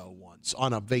morning show once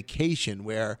on a vacation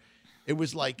where it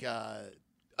was like a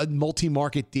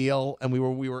multi-market deal, and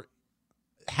we were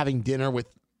having dinner with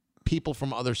people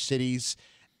from other cities,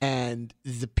 and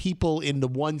the people in the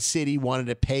one city wanted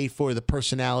to pay for the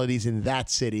personalities in that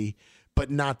city,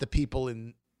 but not the people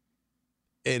in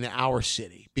our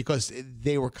city, because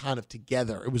they were kind of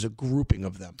together. It was a grouping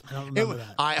of them. I don't remember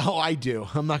that. I do.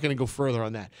 I'm not going to go further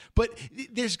on that. But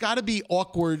there's got to be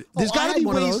awkward. There's got to be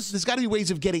ways. There's got to be ways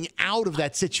of getting out of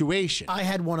that situation. I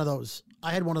had one of those.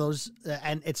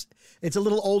 And it's a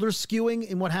little older skewing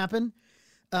in what happened.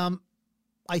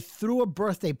 I threw a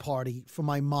birthday party for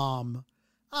my mom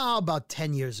about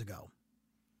 10 years ago.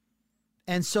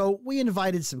 And so we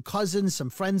invited some cousins, some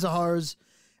friends of hers,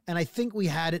 and I think we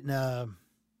had it in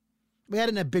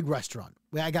a big restaurant.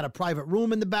 I got a private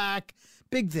room in the back,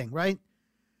 big thing, right?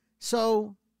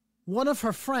 So one of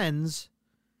her friends,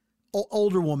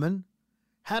 older woman,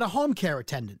 had a home care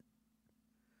attendant,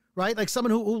 right? Like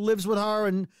someone who lives with her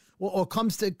and or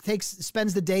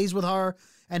spends the days with her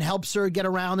and helps her get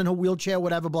around in her wheelchair,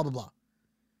 whatever, blah, blah, blah.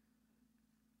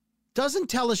 Doesn't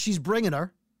tell us she's bringing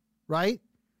her, right?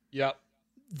 Yep.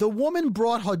 The woman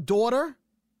brought her daughter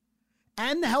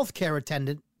and the healthcare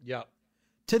attendant. Yep.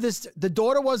 To this, the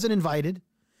daughter wasn't invited.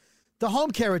 The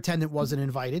home care attendant wasn't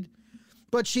invited.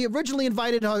 But she originally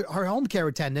invited her home care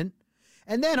attendant.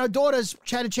 And then her daughter's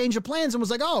tried to change her plans and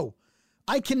was like, oh,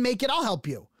 I can make it. I'll help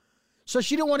you. So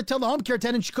she didn't want to tell the home care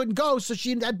attendant she couldn't go. So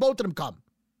she had both of them come.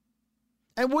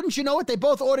 And wouldn't you know it? They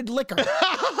both ordered liquor.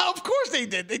 Of course they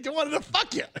did. They wanted to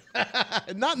fuck you.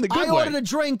 Not in the good way. I ordered a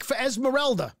drink for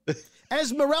Esmeralda.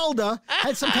 Esmeralda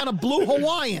had some kind of blue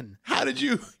Hawaiian. How did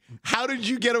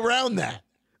you get around that?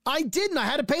 I didn't. I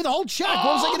had to pay the whole check.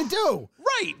 What was I going to do?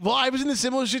 Right. Well, I was in a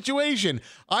similar situation.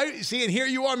 I see, and here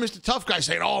you are, Mr. Tough Guy,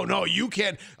 saying, "Oh no, you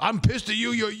can't. I'm pissed at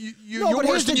you. You're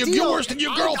worse than you're worse than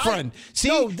your girlfriend."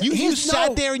 You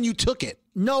sat there and you took it.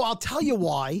 No, I'll tell you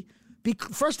why.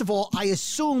 First of all, I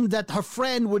assumed that her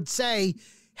friend would say,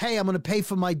 "Hey, I'm going to pay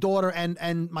for my daughter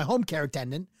and my home care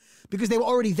attendant," because they were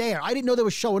already there. I didn't know they were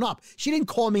showing up. She didn't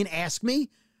call me and ask me.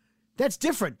 That's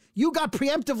different. You got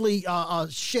preemptively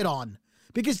shit on.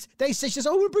 Because they say, she says,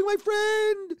 oh, I'm going to bring my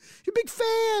friend. You're a big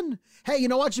fan. Hey, you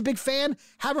know what? You're a big fan.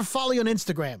 Have her follow you on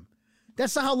Instagram.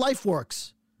 That's not how life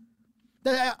works.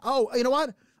 Oh, you know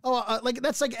what? Oh,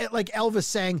 that's like Elvis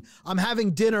saying, I'm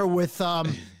having dinner with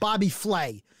Bobby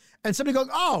Flay. And somebody goes,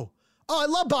 oh, I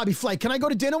love Bobby Flay. Can I go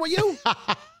to dinner with you?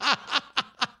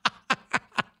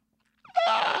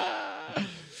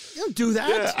 You don't do that.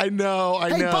 Yeah, I know.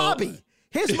 Hey, Bobby.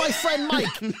 Here's my friend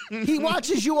Mike. He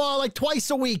watches you all like twice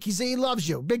a week. He loves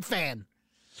you. Big fan.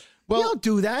 Well, you don't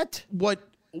do that. What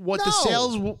the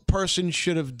salesperson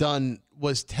should have done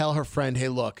was tell her friend, hey,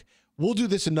 look, we'll do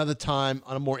this another time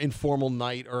on a more informal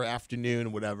night or afternoon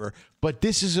or whatever. But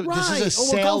this is a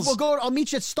sales. We'll go. I'll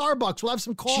meet you at Starbucks. We'll have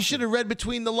some coffee. She should have read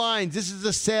between the lines. This is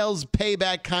a sales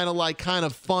payback kind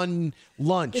of fun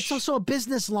lunch. It's also a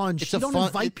business lunch. You don't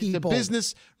invite people. It's a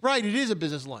business, right? It is a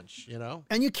business lunch, you know.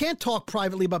 And you can't talk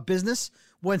privately about business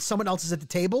when someone else is at the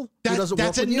table.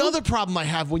 That's another problem I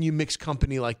have when you mix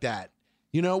company like that.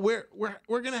 You know, we're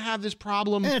gonna have this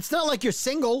problem. And it's not like you're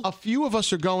single. A few of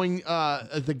us are going.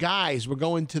 The guys, we're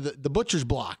going to the butcher's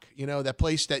block. You know, that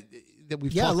place that that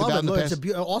we've Yeah, I talked love about it. in the Look, past? it's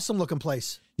an awesome looking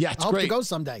place. Yeah, it's I hope great. to go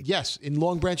someday. Yes, in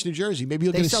Long Branch, New Jersey. Maybe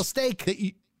you'll They get sell steak.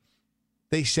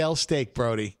 They sell steak,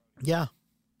 Brody. Yeah.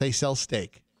 They sell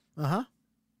steak. Uh-huh.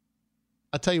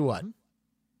 I'll tell you what.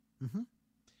 Mm-hmm.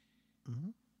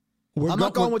 I'm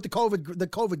not going with the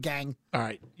COVID gang. All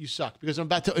right, you suck because I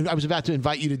was about to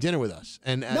invite you to dinner with us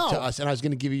and to us, and I was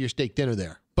going to give you your steak dinner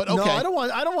there. But okay, No,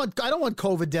 I don't want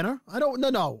COVID dinner.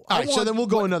 No. All right, so then we'll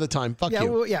go another time. Fuck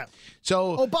you. Yeah.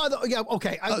 So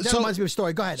okay. That reminds me of a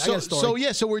story. Go ahead. I got a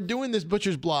story. So we're doing this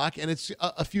butcher's block, and it's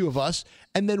a few of us,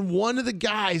 and then one of the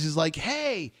guys is like,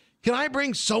 "Hey, can I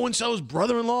bring so and so's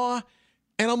brother-in-law?"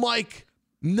 And I'm like,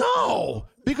 "No,"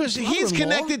 because he's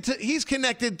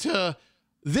connected to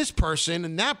this person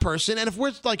and that person, and if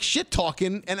we're like shit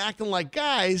talking and acting like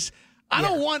guys, I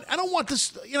don't want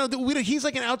this. He's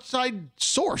like an outside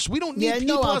source. We don't need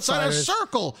people outside our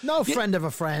circle. No friend of a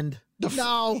friend.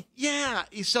 No. Yeah.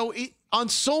 So on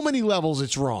so many levels,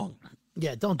 it's wrong.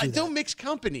 Yeah, don't do that. Don't mix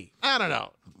company. I don't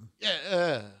know.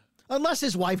 Yeah. Unless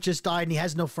his wife just died and he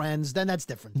has no friends, then that's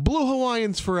different. Blue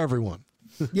Hawaiians for everyone.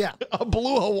 Yeah. A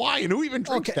blue Hawaiian. Who even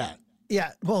drinks that?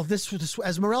 Yeah. Well, this was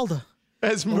Esmeralda.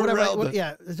 Esmeralda.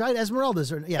 Yeah, it's right.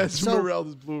 Esmeralda's. Yeah.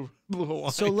 Esmeralda's blue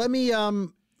Hawaiian. So let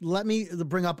me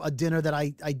bring up a dinner that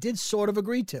I did sort of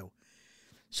agree to.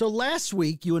 So last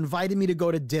week you invited me to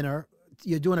go to dinner.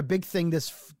 You're doing a big thing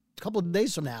this couple of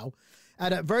days from now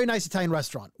at a very nice Italian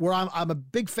restaurant where I'm a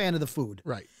big fan of the food.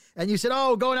 Right. And you said,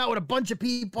 "Oh, going out with a bunch of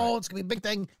people. It's gonna be a big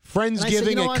thing."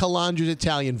 Friendsgiving at Calandra's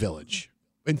Italian Village.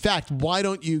 In fact, why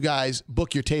don't you guys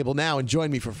book your table now and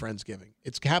join me for Friendsgiving?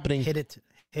 It's happening. Hit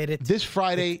it. This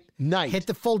Friday night. Hit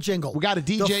the full jingle. We got a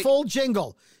DJ. The full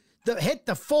jingle. Hit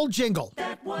the full jingle.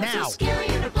 That was now. a scary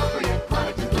and appropriate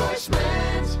product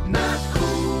endorsement. Not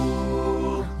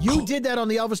cool. You did that on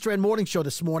the Elvis Duran Morning Show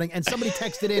this morning, and somebody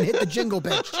texted in, "Hit the jingle,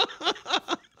 bitch."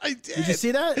 I did. Did you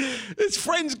see that? It's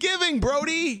Friendsgiving,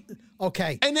 Brody.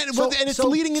 Okay. And then it's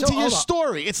leading into your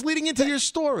story. It's leading into your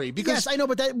story because yes, I know,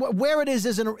 but where it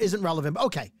isn't relevant.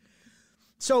 Okay.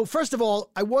 So first of all,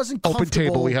 I wasn't open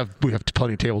comfortable. table. We have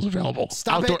plenty of tables available.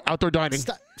 Outdoor dining.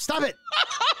 Stop it.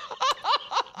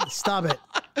 Stop it.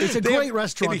 It's a great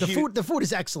restaurant. The food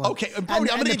is excellent. Okay, Brody,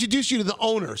 I'm going to introduce you to the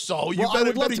owner, so you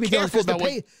better be careful about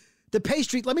the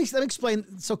pastry. Let me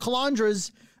explain. So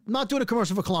Calandra's. I'm not doing a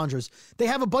commercial for Calandra's. They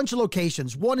have a bunch of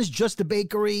locations. One is just a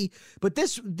bakery, but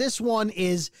this one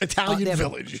is Italian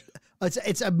Village.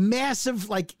 It's a massive,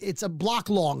 it's a block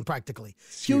long practically.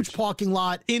 Huge parking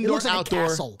lot. Indoor, like outdoor. A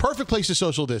castle. Perfect place to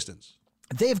social distance.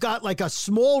 They've got like a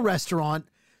small restaurant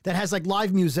that has like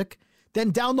live music.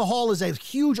 Then down the hall is a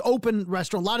huge open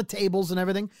restaurant, a lot of tables and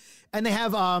everything. And they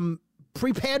have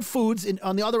prepared foods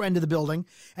on the other end of the building.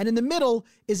 And in the middle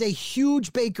is a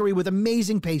huge bakery with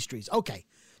amazing pastries. Okay.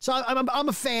 So I'm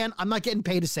a fan. I'm not getting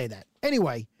paid to say that.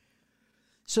 Anyway,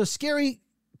 so Scary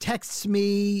texts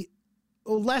me.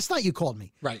 Last night you called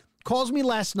me. Right. Calls me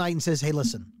last night and says, "Hey,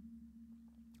 listen.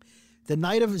 The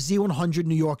night of Z100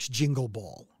 New York's Jingle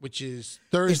Ball, which is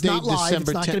Thursday, it's not live. December 10th.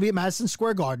 It's not going to be at Madison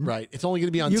Square Garden. Right. It's only going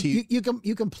to be on TV.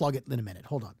 You can plug it in a minute.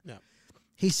 Hold on. Yeah.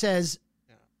 He says,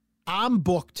 I'm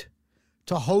booked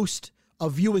to host a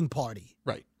viewing party.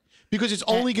 Right. Because it's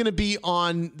only going to be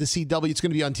on the CW. It's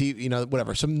going to be on TV,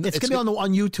 whatever. It's going to be on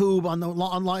YouTube,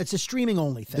 online. It's a streaming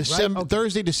only thing, right? Okay.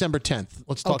 Thursday, December 10th.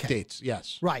 Let's talk dates.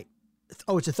 Yes. Right.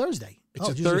 Oh, it's a Thursday. It's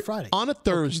usually Friday. On a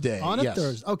Thursday. On a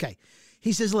Thursday. Okay.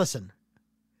 He says, listen,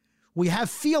 we have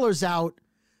feelers out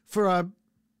for a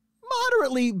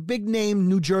moderately big name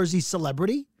New Jersey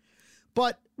celebrity,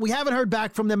 but we haven't heard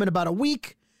back from them in about a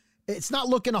week. It's not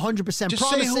looking 100% promising.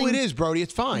 Just say who it is, Brody.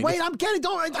 It's fine. Wait, I'm getting.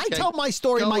 I tell my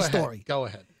story. Story. Go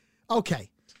ahead.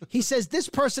 Okay. He says this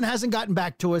person hasn't gotten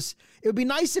back to us. It would be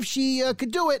nice if she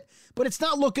could do it, but it's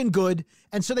not looking good.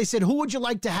 And so they said, who would you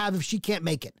like to have if she can't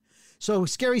make it? So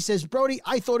Scary says, Brody,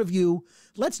 I thought of you.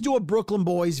 Let's do a Brooklyn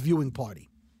Boys viewing party.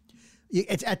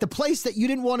 It's at the place that you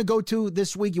didn't want to go to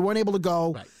this week. You weren't able to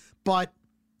go, but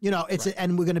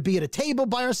and we're going to be at a table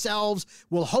by ourselves.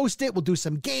 We'll host it. We'll do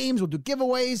some games. We'll do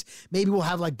giveaways. Maybe we'll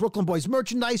have like Brooklyn Boys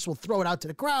merchandise. We'll throw it out to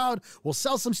the crowd. We'll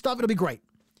sell some stuff. It'll be great.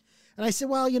 And I said,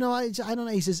 well, I don't know.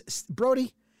 He says,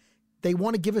 Brody, they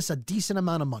want to give us a decent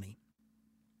amount of money.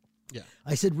 Yeah.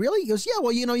 I said, really? He goes, yeah,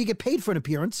 well, you get paid for an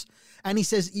appearance. And he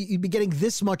says, you'd be getting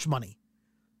this much money.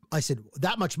 I said,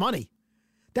 that much money?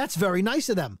 That's very nice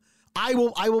of them. I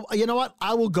will, you know what?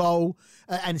 I will go.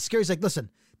 And Scary's like, listen,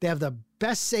 they have the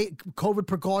best COVID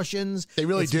precautions. They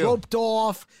really it's do. Roped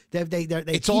off. They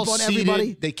it's keep all on seated.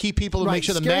 everybody. They keep people to make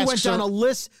sure the Scary masks went down are... a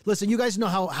list. Listen, you guys know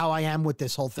how I am with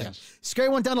this whole thing. Yes. Scary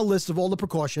went down a list of all the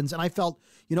precautions, and I felt,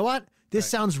 you know what? This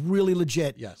sounds really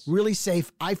legit. Yes. Really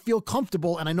safe. I feel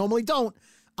comfortable, and I normally don't.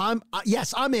 I'm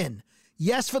in.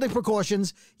 Yes for the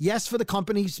precautions. Yes for the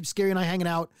company, Scary and I hanging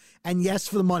out. And yes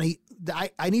for the money.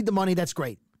 I need the money. That's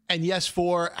great. And yes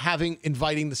for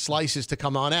inviting the Slices to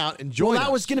come on out and join Well, that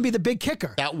us. was going to be the big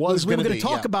kicker. That was we were going going to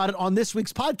talk about it on this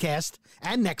week's podcast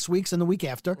and next week's and the week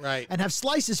after. Right. And have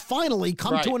Slices finally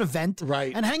come to an event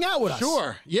and hang out with us.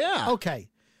 Sure. Yeah. Okay.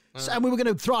 So, and we were going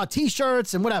to throw out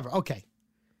T-shirts and whatever. Okay.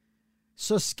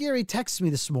 So Scary texts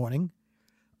me this morning.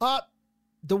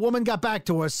 The woman got back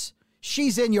to us.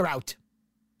 She's in, you're out.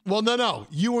 Well, no.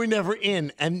 You were never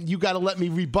in, and you got to let me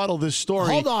rebuttal this story.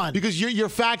 Hold on. Because your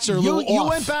facts are a little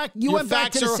off. You went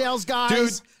back to the sales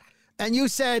guys, and you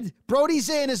said, Brody's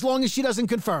in as long as she doesn't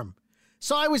confirm.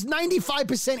 So I was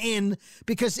 95% in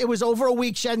because it was over a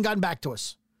week. She hadn't gotten back to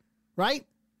us. Right?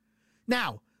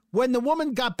 Now, when the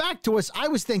woman got back to us, I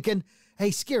was thinking,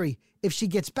 hey, Scary, if she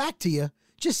gets back to you,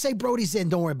 just say Brody's in.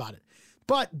 Don't worry about it.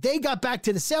 But they got back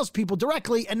to the salespeople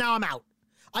directly, and now I'm out.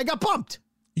 I got bumped.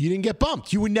 You didn't get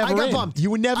bumped. You were never in. I got bumped.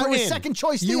 You were never in. I was second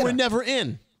choice theater. You were never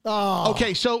in. Oh.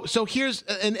 Okay, so here's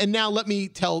and now let me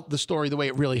tell the story the way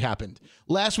it really happened.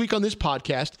 Last week on this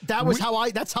podcast, that's how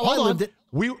I lived it.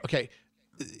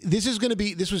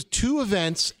 This was 2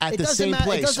 events at the same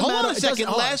place. Hold on a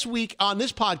second. Last week on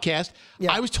this podcast,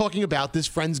 I was talking about this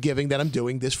Friendsgiving that I'm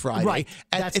doing this Friday. Right.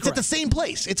 It's at the same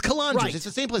place. It's Calandras. Right. It's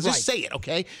the same place. Just say it,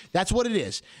 okay? That's what it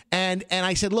is. And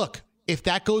I said, look, if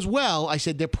that goes well, I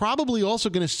said, they're probably also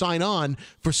going to sign on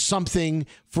for something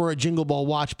for a Jingle Ball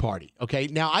watch party. Okay.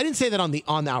 Now, I didn't say that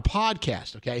on our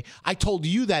podcast. Okay. I told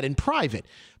you that in private.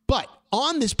 But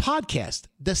on this podcast,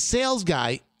 the sales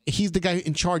guy, he's the guy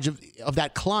in charge of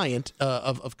that client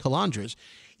of Calandras.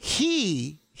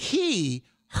 He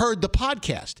heard the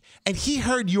podcast and he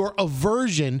heard your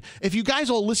aversion. If you guys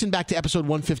all listen back to episode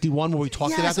 151 where we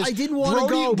talked about this, I didn't want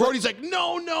to go. Brody's like,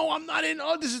 no, I'm not in.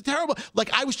 Oh, this is terrible. Like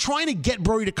I was trying to get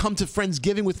Brody to come to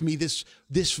Friendsgiving with me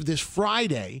this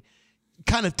Friday,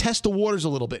 kind of test the waters a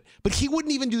little bit, but he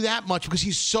wouldn't even do that much because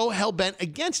he's so hell bent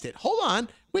against it. Hold on,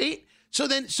 wait.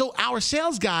 So our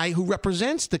sales guy who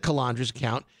represents the Calandras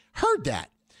account heard that.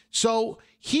 So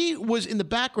he was in the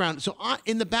background. So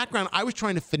in the background, I was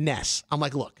trying to finesse. I'm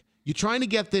like, look, you're trying to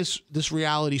get this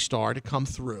reality star to come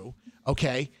through.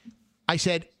 Okay. I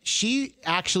said, she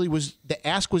actually the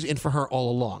ask was in for her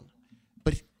all along.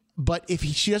 But if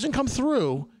she doesn't come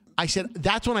through, I said,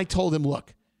 that's when I told him,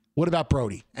 look, what about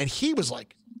Brody? And he was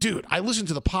like, dude, I listened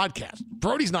to the podcast.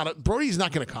 Brody's not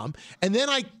going to come. And then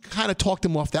I kind of talked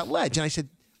him off that ledge. And I said,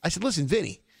 listen,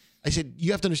 Vinny, I said,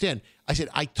 you have to understand. I said,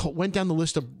 went down the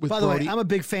list with Brody. By the way, I'm a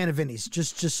big fan of Vinny's,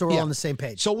 just so we're all on the same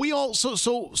page. So we all,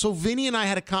 so Vinny and I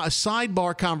had a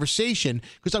sidebar conversation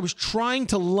because I was trying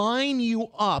to line you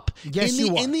up in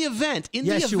the event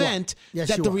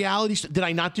that the reality, did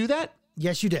I not do that?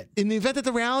 Yes, you did. In the event that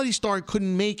the reality star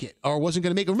couldn't make it or wasn't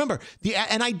going to make it. Remember,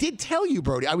 and I did tell you,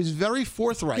 Brody, I was very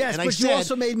forthright. Yes, and but you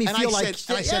also made me feel like,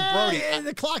 I said, Brody,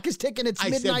 the clock is ticking. It's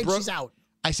midnight. She's out.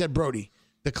 I said, Brody,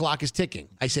 the clock is ticking.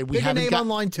 I said, we haven't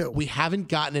online too. We haven't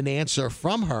gotten an answer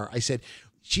from her. I said,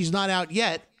 she's not out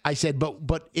yet. I said,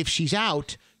 but if she's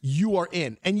out, you are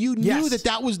in. And you knew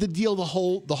that was the deal the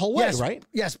whole way, right?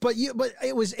 Yes, but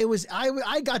it was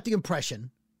I got the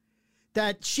impression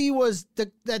that she was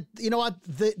that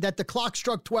the clock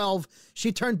struck 12.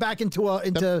 She turned back into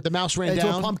the mouse ran into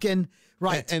down a pumpkin,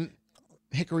 right? And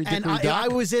hickory and dickory dock. I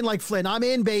was in like Flynn. I'm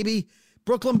in, baby.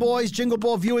 Brooklyn Boys Jingle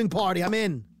Ball viewing party. I'm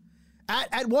in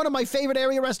at one of my favorite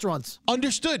area restaurants.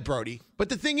 Understood, Brody. But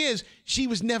the thing is, she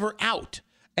was never out,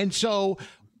 and so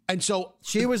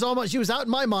she was out in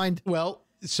my mind. Well.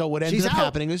 So what ended up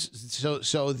happening is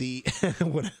what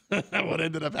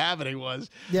ended up happening was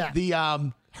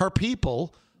her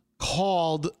people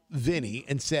called Vinny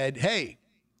and said, hey,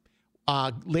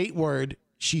 late word,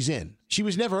 she's in. She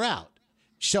was never out.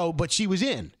 But she was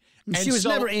in. And she was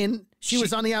never in. She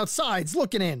was on the outsides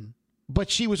looking in. But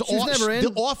she was never in.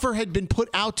 The offer had been put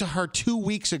out to her 2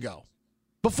 weeks ago.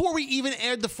 Before we even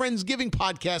aired the Friendsgiving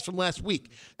podcast from last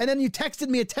week. And then you texted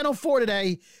me at 10:04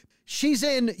 today. She's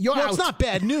in. You're out. It's not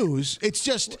bad news. It's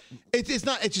just it's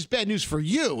just bad news for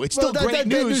you. It's still great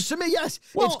news. Bad news for me. Yes,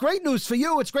 it's great news for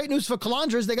you. It's great news for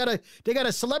Calandras. They got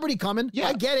a celebrity coming. Yeah,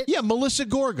 I get it. Yeah, Melissa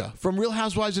Gorga from Real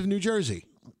Housewives of New Jersey.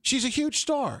 She's a huge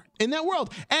star in that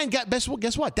world. And guess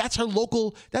what? That's her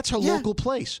local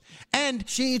place. And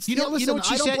you know what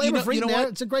she said? You know what?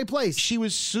 It's a great place. She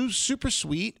was super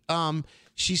sweet.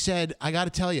 she said, I got to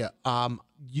tell you,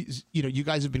 you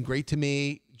guys have been great to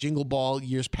me. Jingle Ball,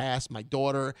 years past, my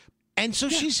daughter. And so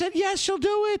she said, yes, she'll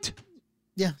do it.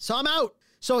 Yeah, so I'm out.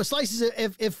 So Slices,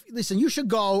 if listen, you should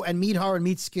go and meet her and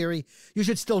meet Scary. You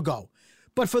should still go.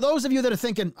 But for those of you that are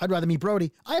thinking, I'd rather meet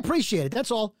Brody, I appreciate it.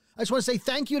 That's all. I just want to say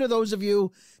thank you to those of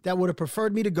you that would have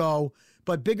preferred me to go,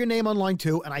 but bigger name online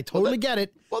too, and I totally get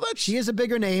it. Well, she is a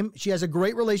bigger name. She has a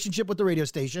great relationship with the radio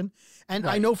station, and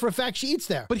I know for a fact she eats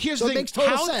there. But here's so the thing: it makes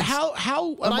total sense.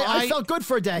 I felt good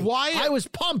for a day. I was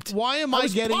pumped. Why am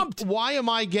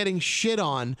I getting shit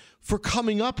on for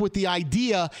coming up with the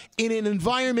idea in an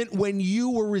environment when you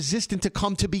were resistant to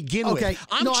come to begin with?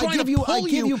 I'm trying to pull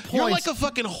you. You're like a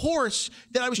fucking horse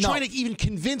that I was trying to even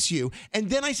convince you, and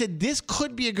then I said this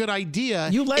could be a good idea.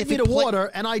 You led me to water,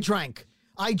 and I drank.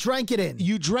 I drank it in.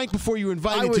 You drank before you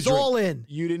invited to drink. I was all in.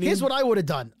 You didn't. Here's what I would have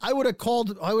done. I would have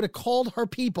called her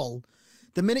people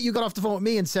the minute you got off the phone with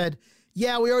me and said,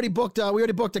 "Yeah, we already booked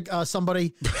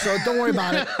somebody, so don't worry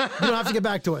about it. You don't have to get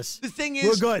back to us." The thing is,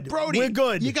 we're good, Brody. We're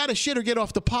good. You got to shit or get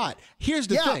off the pot. Here's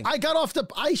the thing.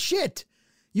 I shit.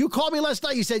 You called me last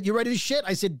night. You said, "You ready to shit?"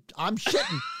 I said, "I'm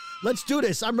shitting." Let's do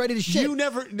this. I'm ready to shit. You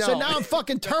never. No. So now I'm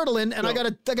fucking turtling, and I got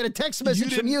a text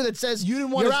message from you that says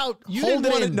you're out. You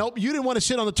didn't want to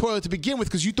sit on the toilet to begin with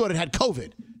because you thought it had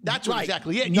COVID. That's what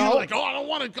exactly it. No. You were like, I don't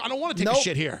want to take a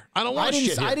shit here. I don't want to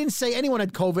shit here. I didn't say anyone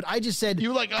had COVID. I just said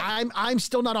you like I'm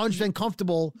still not 100%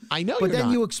 comfortable. I know, but then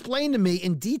you explained to me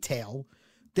in detail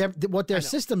what their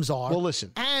systems are. Well,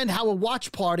 listen, and how a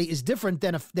watch party is different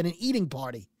than an eating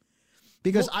party.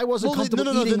 Because I wasn't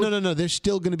comfortable eating. No. There's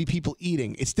still going to be people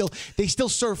eating. They still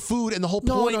serve food, and the whole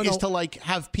point is to like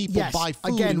have people buy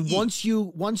food. Again, once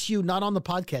you not on the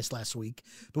podcast last week,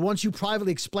 but once you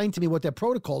privately explained to me what their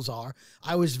protocols are,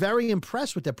 I was very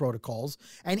impressed with their protocols.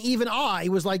 And even I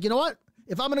was like, you know what?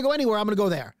 If I'm going to go anywhere, I'm going to go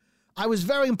there. I was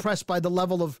very impressed by the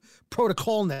level of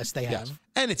protocolness they have. Yes.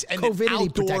 And it's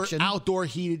outdoor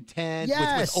heated tent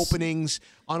with openings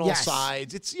on all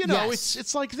sides. It's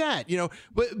it's like that,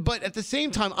 But at the same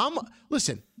time,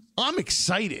 I'm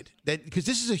excited because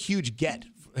this is a huge get.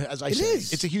 As I say,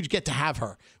 it's a huge get to have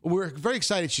her. We're very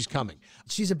excited she's coming.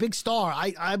 She's a big star.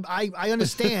 I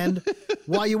understand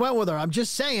why you went with her. I'm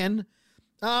just saying.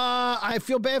 I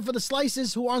feel bad for the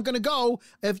Slices who aren't going to go.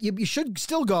 If you should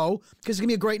still go because it's going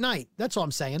to be a great night. That's all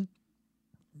I'm saying.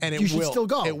 And you should still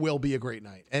go. It will be a great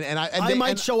night. And I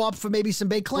might show up for maybe some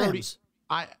baked clams.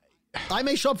 Brody, I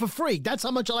may show up for free. That's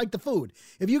how much I like the food.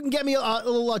 If you can get me a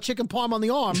little chicken palm on the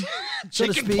arm, so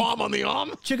to speak. Palm on the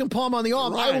arm? Chicken palm on the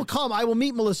arm. Right. I will come. I will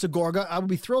meet Melissa Gorga. I will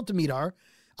be thrilled to meet her.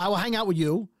 I will hang out with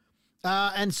you.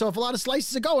 And so if a lot of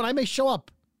Slices are going, I may show up.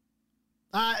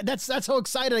 That's how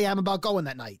excited I am about going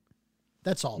that night.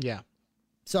 That's all. Yeah.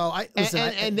 So I listen.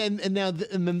 And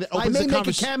then I may make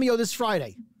a cameo this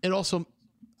Friday. It also.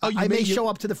 I may show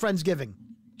up to the Friendsgiving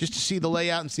just to see the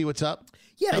layout and see what's up.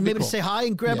 Yeah, and maybe to say hi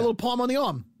and grab a little palm on the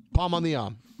arm. Palm on the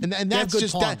arm, and that's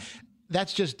just that.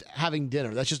 That's just having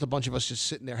dinner. That's just a bunch of us just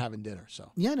sitting there having dinner.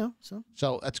 So yeah, no.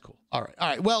 So that's cool. All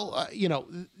right. Well,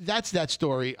 that's that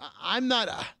story. I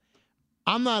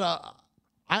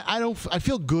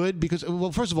feel good because,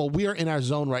 well, first of all, we are in our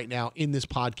zone right now in this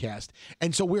podcast.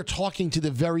 And so we're talking to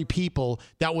the very people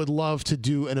that would love to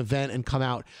do an event and come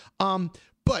out.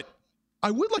 But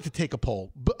I would like to take a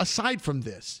poll. But aside from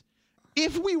this,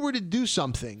 if we were to do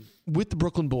something with the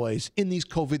Brooklyn Boys in these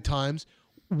COVID times,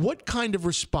 what kind of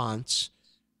response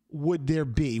would there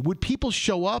be? Would people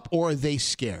show up or are they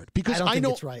scared? Because I don't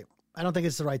think it's right. I don't think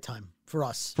it's the right time for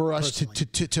us. For us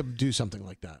to do something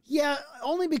like that. Yeah,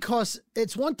 only because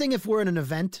it's one thing if we're in an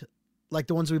event like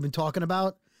the ones we've been talking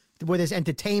about, where there's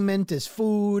entertainment, there's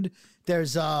food,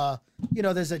 there's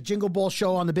there's a Jingle Ball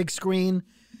show on the big screen.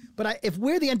 But if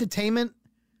we're the entertainment,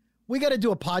 we got to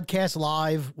do a podcast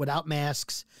live without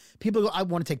masks. I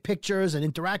want to take pictures and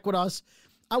interact with us.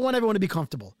 I want everyone to be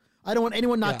comfortable. I don't want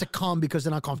anyone not to come because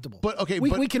they're not comfortable. But okay,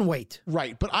 we can wait.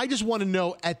 Right, but I just want to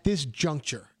know at this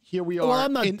juncture. Here we are.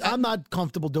 Well, I'm not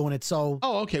comfortable doing it. So.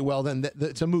 Oh, okay. Well, then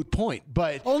it's a moot point.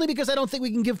 But only because I don't think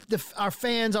we can give our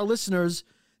fans, our listeners,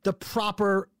 the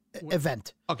proper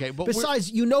event. Okay, but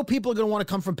besides, people are going to want to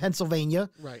come from Pennsylvania,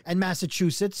 and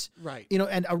Massachusetts,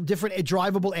 and different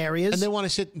drivable areas, and they want to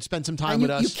sit and spend some time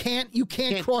with us. You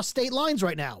can't cross state lines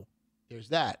right now. There's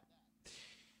that.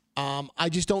 I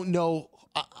just don't know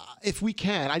if we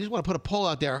can. I just want to put a poll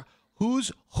out there.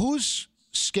 Who's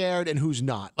scared and who's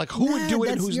not? Like who would do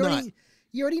it and who's not?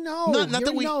 You already know. Not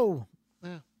that we know.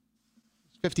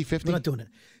 50-50. We're not doing it.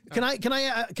 Can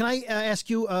I ask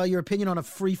you your opinion on a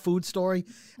free food story?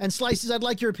 And Slices, I'd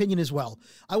like your opinion as well.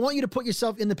 I want you to put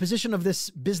yourself in the position of this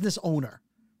business owner.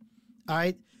 All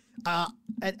right.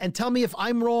 And tell me if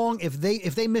I'm wrong, if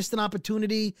they missed an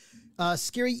opportunity.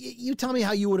 Scary, you tell me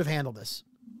how you would have handled this.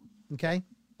 Okay?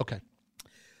 Okay.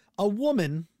 A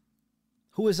woman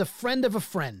who is a friend of a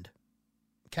friend.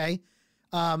 Okay?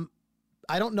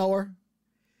 I don't know her,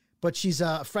 but she's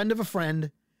a friend of a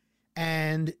friend,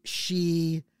 and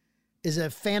she is a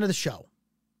fan of the show.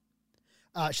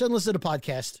 She doesn't listen to the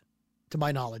podcast, to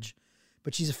my knowledge,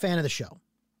 but she's a fan of the show.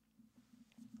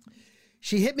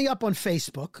 She hit me up on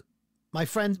Facebook. My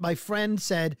friend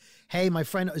said, hey, my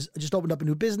friend has just opened up a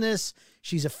new business.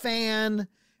 She's a fan.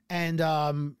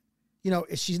 And,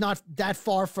 she's not that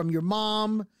far from your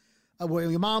mom, where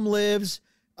your mom lives.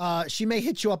 She may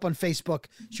hit you up on Facebook.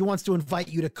 She wants to invite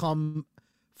you to come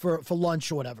for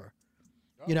lunch or whatever.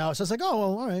 So I was like, oh,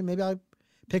 well, all right, maybe I'll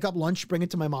pick up lunch, bring it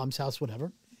to my mom's house,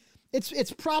 whatever.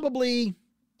 It's probably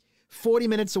 40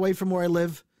 minutes away from where I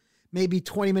live, maybe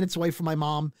 20 minutes away from my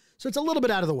mom. So it's a little bit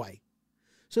out of the way.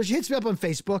 So she hits me up on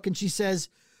Facebook and she says,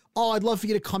 oh, I'd love for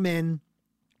you to come in.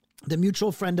 The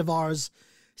mutual friend of ours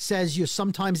says you're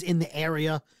sometimes in the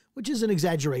area, which is an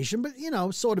exaggeration, but,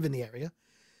 sort of in the area.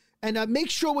 And make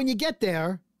sure when you get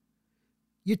there,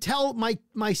 you tell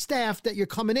my staff that you're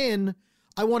coming in.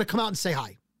 I want to come out and say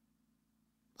hi.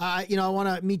 I want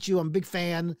to meet you. I'm a big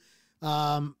fan.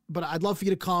 But I'd love for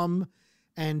you to come.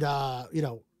 And, I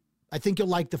think you'll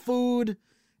like the food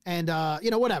and,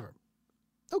 whatever.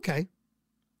 Okay.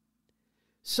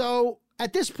 So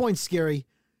at this point, Scary,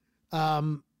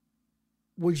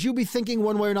 would you be thinking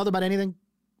one way or another about anything?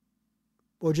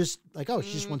 Or just like, oh,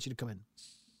 she just wants you to come in?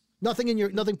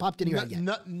 Nothing popped in your head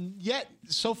yet? Yet.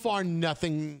 So far,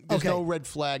 nothing. There's no red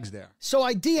flags there. So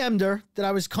I DM'd her that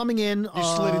I was coming in. You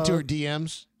slid into her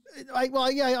DMs?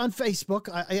 On Facebook.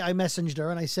 I messaged her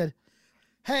and I said,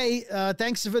 hey,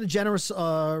 thanks for the generous,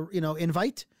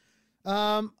 invite.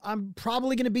 I'm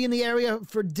probably going to be in the area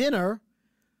for dinner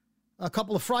a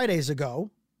couple of Fridays ago.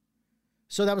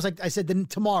 So that was I said, then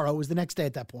tomorrow was the next day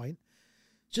at that point.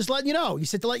 Just letting you know. You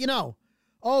said to let you know.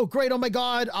 Oh, great. Oh, my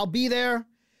God. I'll be there.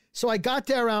 So I got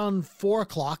there around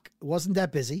 4:00. It wasn't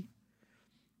that busy.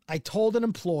 I told an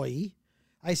employee.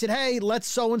 I said, hey, let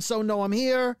so-and-so know I'm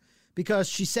here because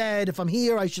she said if I'm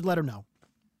here, I should let her know.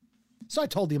 So I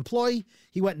told the employee.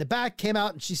 He went in the back, came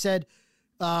out, and she said,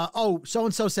 oh,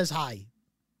 so-and-so says hi.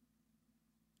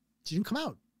 She didn't come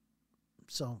out.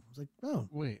 So I was like, oh.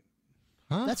 Wait.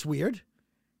 Huh? That's weird.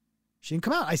 She didn't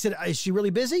come out. I said, is she really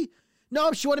busy?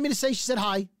 No, she wanted me to say she said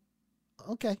hi.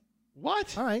 Okay.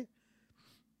 What? All right.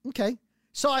 Okay.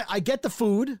 So I get the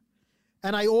food,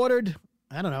 and I ordered,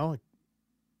 I don't know,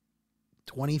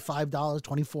 $25,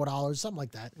 $24, something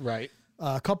like that. Right.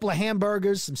 A couple of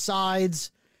hamburgers, some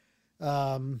sides,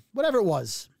 whatever it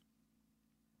was.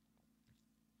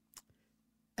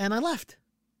 And I left.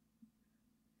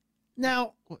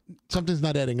 Now. Something's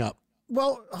not adding up.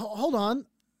 Well, hold on.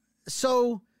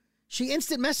 So she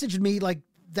instant messaged me like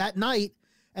that night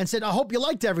and said, I hope you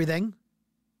liked everything.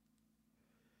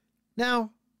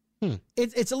 Now,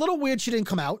 it's a little weird she didn't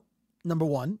come out, number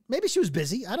one. Maybe she was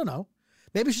busy. I don't know.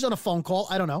 Maybe she's on a phone call.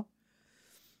 I don't know.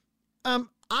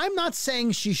 I'm not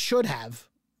saying she should have,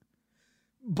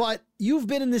 but you've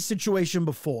been in this situation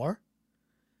before,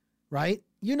 right?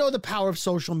 You know the power of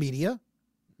social media.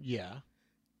 Yeah.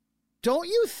 Don't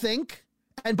you think,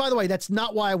 and by the way, that's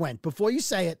not why I went. Before you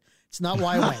say it, it's not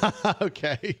why I went.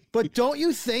 Okay. But don't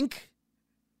you think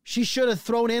she should have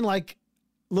thrown in like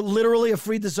literally a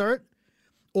free dessert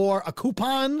or a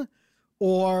coupon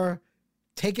or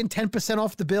taken 10%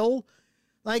 off the bill?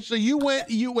 Like, so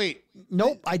wait.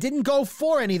 Nope. I didn't go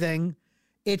for anything.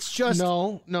 It's just.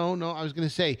 No. I was going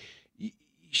to say,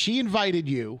 she invited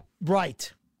you.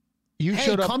 Right. You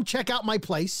showed up. Come check out my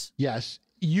place. Yes.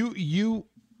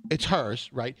 It's hers,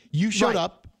 right? You showed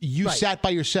up. You sat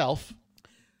by yourself.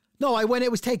 No, I went.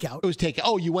 It was takeout. It was takeout.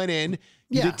 Oh, you went in.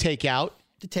 You did takeout.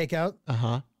 Did takeout.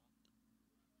 Uh-huh.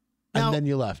 And then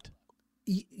you left.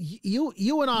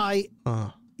 You and I,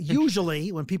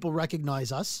 usually when people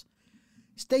recognize us,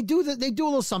 they do a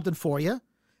little something for you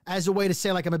as a way to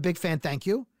say, like, I'm a big fan. Thank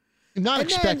you. Not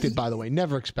expected, by the way.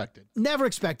 Never expected. Never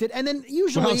expected. And then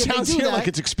usually it sounds here like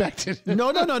it's expected.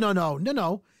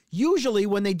 No. Usually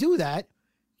when they do that,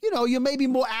 you may be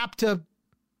more apt to,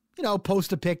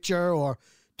 post a picture or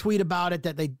tweet about it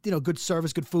that they, good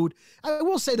service, good food. I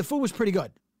will say the food was pretty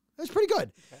good. It was pretty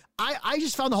good. Okay. I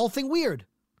just found the whole thing weird.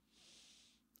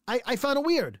 I found it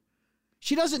weird.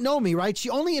 She doesn't know me, right?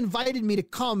 She only invited me to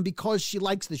come because she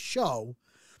likes the show.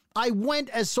 I went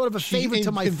as sort of a favor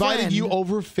to my friend. Invited you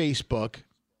over Facebook.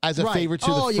 as a favor to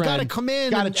the friend. You got to come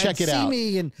in Gotta and check it see out.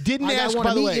 me. And didn't I ask, wanna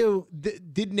by the meet way, you.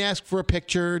 didn't ask for a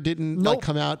picture, didn't Nope. like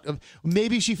come out.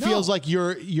 Maybe she feels like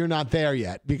you're not there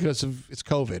yet because of it's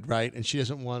COVID, right? And she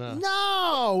doesn't want to.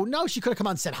 No, she could have come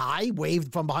out and said hi,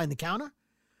 waved from behind the counter.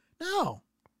 No.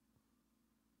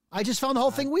 I just found the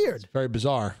whole thing weird. It's very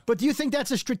bizarre. But do you think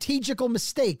that's a strategical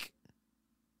mistake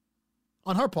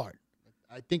on her part?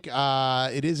 I think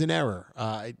it is an error.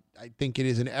 I think it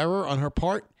is an error on her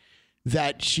part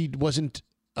that she wasn't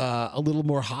a little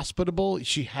more hospitable.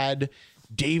 She had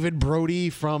David Brody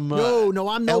from no,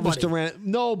 I'm nobody. Elvis Duran.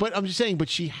 No, but I'm just saying. But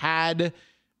she had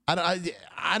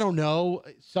I don't know,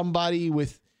 somebody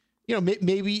with.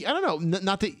 Maybe I don't know.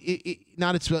 Not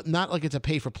that not like it's a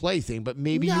pay for play thing, but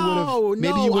maybe you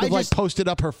would have like posted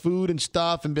up her food and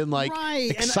stuff and been like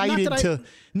excited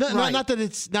not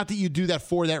that you do that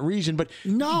for that reason, but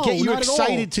get you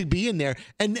excited to be in there.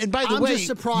 And by the way, just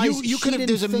surprised you could have.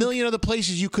 There's a million other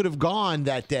places you could have gone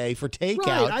that day for takeout.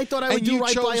 Right, I thought I would do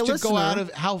right by a listener. And you chose to go out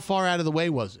of how far out of the way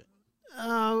was it?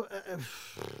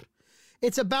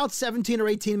 It's about 17 or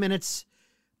 18 minutes.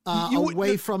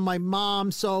 Away from my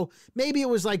mom, so maybe it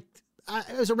was like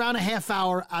it was around a half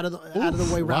hour out of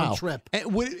the way round trip.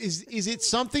 And is it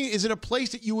something? Is it a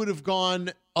place that you would have gone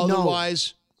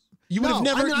otherwise? No. You would have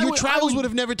never. Your travels would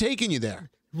have never taken you there.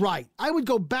 Right. I would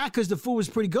go back because the food was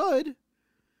pretty good.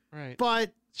 Right.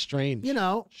 But strange.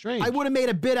 I would have made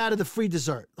a bit out of the free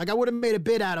dessert. Like I would have made a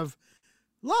bit out of,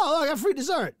 look, I got free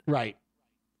dessert. Right.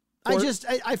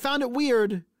 I found it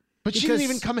weird. But she didn't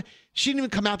even come. She didn't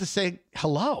even come out to say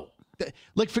hello.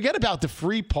 Like, forget about the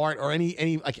free part or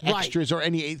any like extras or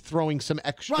any throwing some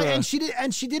extra. Right, and she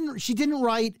didn't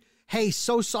write, "Hey,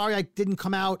 so sorry I didn't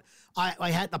come out. I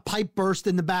had the pipe burst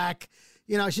in the back."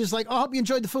 She's like, "Oh, I hope you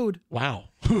enjoyed the food." Wow.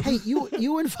 Hey,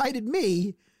 you invited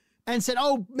me, and said,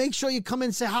 "Oh, make sure you come in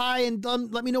and say hi and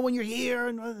let me know when you're here."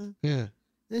 And yeah.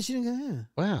 Then she didn't go. Yeah.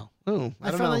 Wow. Oh,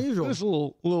 I found it unusual. It was a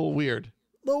little weird.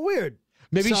 A little weird.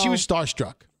 Maybe she was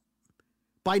starstruck.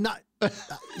 By not,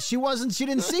 she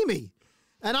didn't see me.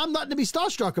 And I'm nothing to be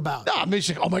starstruck about. No, I mean,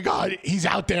 she's like, oh my God, he's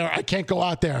out there. I can't go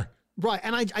out there. Right.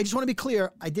 And I just want to be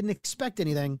clear. I didn't expect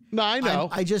anything. No, I know.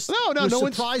 I just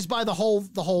was surprised by the whole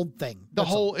thing.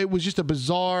 It was just a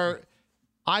bizarre,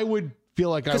 I would feel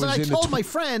like I was in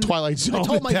the Twilight Zone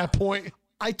at that point.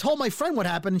 I told my friend what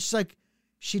happened. And she's like,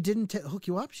 she didn't hook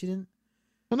you up? She didn't?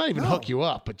 Well, not even hook you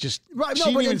up, but just, she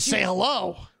didn't even say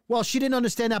hello. Well, she didn't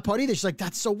understand that part either. She's like,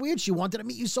 that's so weird. She wanted to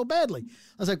meet you so badly.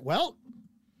 I was like, well,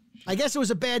 I guess it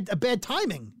was a bad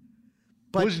timing.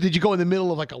 But did you go in the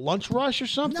middle of like a lunch rush or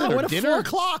something? No, or at dinner? 4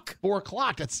 o'clock. 4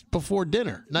 o'clock. That's before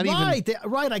dinner.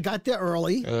 Right. I got there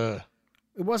early. It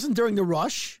wasn't during the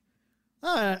rush.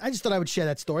 I just thought I would share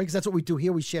that story because that's what we do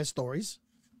here. We share stories.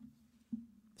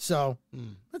 So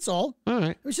that's all. All right.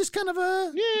 It was just kind of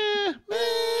a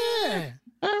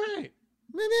all right.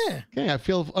 Okay, I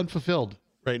feel unfulfilled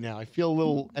right now. I feel a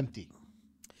little empty.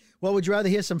 Well, would you rather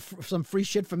hear some free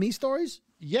shit for me stories?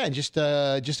 Yeah, in just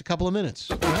a couple of minutes.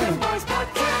 Boys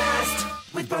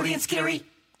Podcast with Brody and Scary.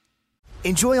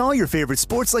 Enjoy all your favorite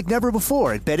sports like never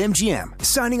before at BetMGM.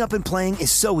 Signing up and playing is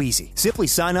so easy. Simply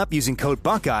sign up using code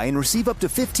Buckeye and receive up to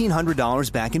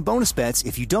 $1,500 back in bonus bets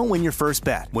if you don't win your first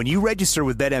bet. When you register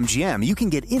with BetMGM, you can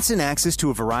get instant access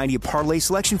to a variety of parlay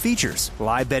selection features,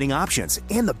 live betting options,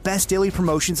 and the best daily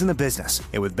promotions in the business.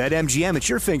 And with BetMGM at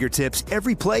your fingertips,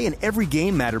 every play and every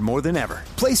game matter more than ever.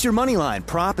 Place your moneyline,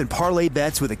 prop, and parlay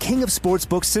bets with the king of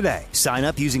sportsbooks today. Sign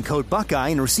up using code Buckeye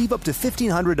and receive up to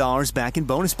 $1,500 back in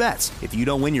bonus bets if you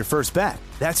don't win your first bet.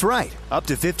 That's right, up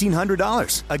to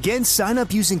 $1,500. Again, sign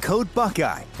up using code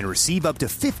Buckeye and receive up to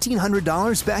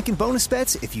 $1,500 back in bonus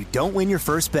bets if you don't win your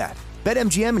first bet.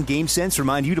 BetMGM and GameSense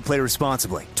remind you to play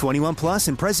responsibly. 21 plus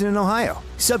and present in Ohio.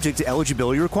 Subject to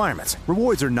eligibility requirements.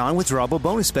 Rewards are non-withdrawable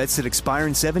bonus bets that expire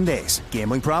in 7 days.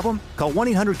 Gambling problem? Call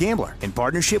 1-800-GAMBLER in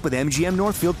partnership with MGM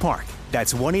Northfield Park.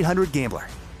 That's 1-800-GAMBLER.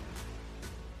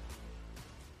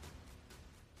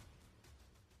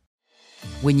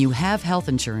 When you have health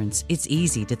insurance, it's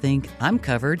easy to think, I'm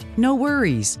covered, no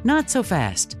worries. Not so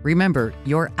fast. Remember,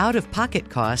 your out-of-pocket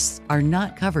costs are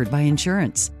not covered by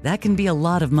insurance. That can be a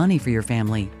lot of money for your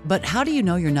family. But how do you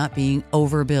know you're not being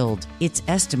overbilled? It's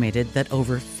estimated that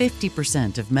over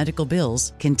 50% of medical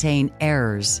bills contain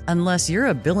errors. Unless you're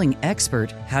a billing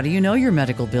expert, how do you know your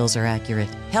medical bills are accurate?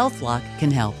 HealthLock can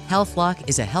help. HealthLock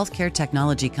is a healthcare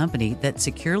technology company that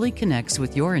securely connects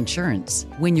with your insurance.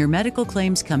 When your medical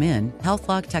claims come in, HealthLock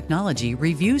HealthLock technology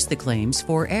reviews the claims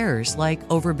for errors like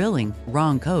overbilling,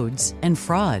 wrong codes, and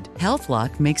fraud.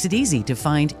 HealthLock makes it easy to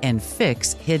find and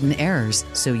fix hidden errors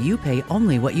so you pay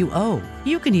only what you owe.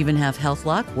 You can even have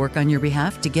HealthLock work on your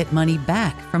behalf to get money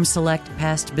back from select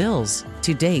past bills.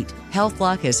 To date,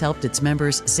 HealthLock has helped its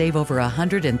members save over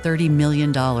 $130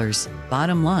 million.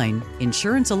 Bottom line,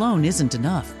 insurance alone isn't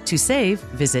enough. To save,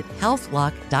 visit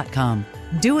healthlock.com.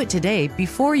 Do it today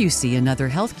before you see another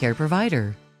healthcare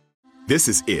provider. This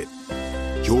is it.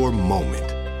 Your moment.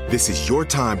 This is your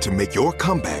time to make your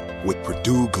comeback with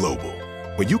Purdue Global.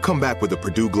 When you come back with a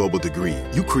Purdue Global degree,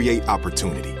 you create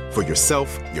opportunity for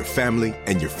yourself, your family,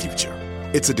 and your future.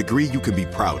 It's a degree you can be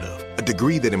proud of, a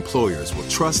degree that employers will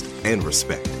trust and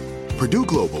respect. Purdue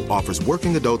Global offers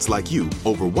working adults like you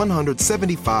over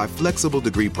 175 flexible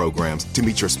degree programs to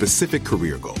meet your specific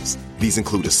career goals. These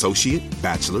include associate,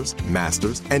 bachelor's,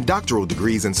 master's, and doctoral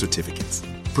degrees and certificates.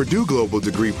 Purdue Global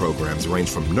degree programs range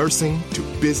from nursing to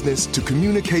business to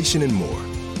communication and more.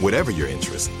 Whatever your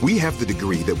interest, we have the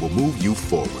degree that will move you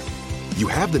forward. You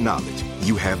have the knowledge,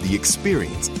 you have the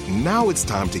experience. Now it's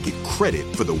time to get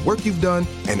credit for the work you've done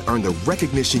and earn the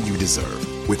recognition you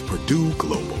deserve with Purdue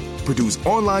Global, Purdue's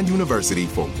online university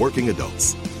for working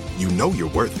adults. You know you're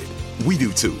worth it. We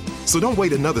do too. So don't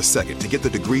wait another second to get the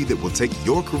degree that will take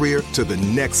your career to the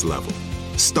next level.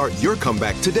 Start your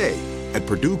comeback today at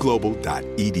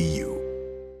purdueglobal.edu.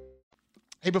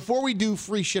 Hey, before we do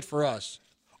free shit for us,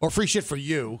 or free shit for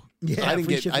you, Yeah, I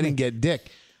free shit for didn't me. get dick.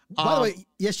 By the way,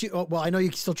 yes, you. Oh, well, I know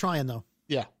you're still trying though.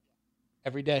 Yeah,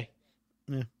 every day.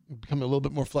 Yeah. Becoming a little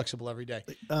bit more flexible every day.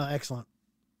 Excellent.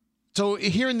 So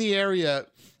here in the area,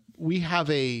 we have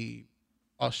a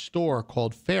store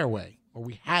called Fairway, or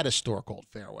we had a store called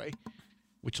Fairway,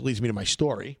 which leads me to my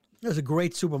story. It was a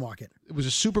great supermarket. It was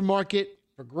a supermarket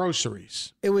for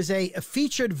groceries. It was a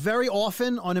featured very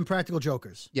often on Impractical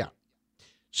Jokers. Yeah.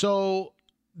 So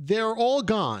they're all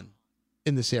gone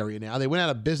in this area now. They went out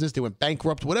of business. They went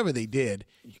bankrupt. Whatever they did,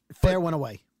 Fair went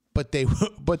away. But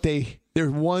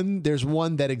there's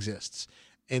one that exists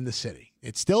in the city.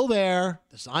 It's still there.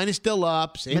 The sign is still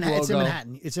up. Same logo. It's in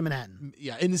Manhattan. It's in Manhattan.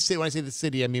 Yeah, in the city. When I say the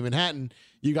city, I mean Manhattan.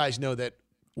 You guys know that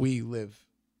we live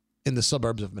in the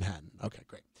suburbs of Manhattan. Okay,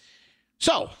 great.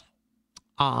 So,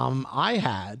 I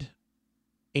had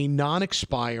a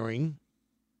non-expiring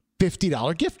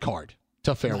 $50 gift card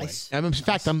to Fairway. Nice. And in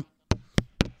fact, I'm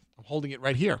holding it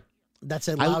right here. That's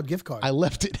a loud gift card. I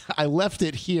left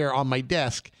it here on my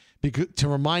desk to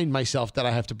remind myself that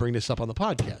I have to bring this up on the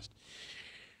podcast.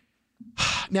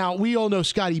 Now, we all know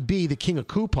Scotty B, the king of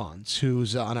coupons,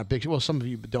 who's on our big. Well, some of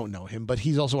you don't know him, but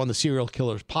he's also on the Serial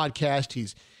Killers podcast.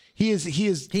 He is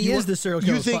the Serial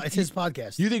Killers. It's his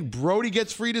podcast. You think Brody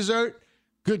gets free dessert?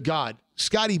 Good God.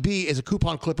 Scotty B is a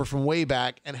coupon clipper from way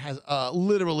back and has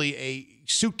literally a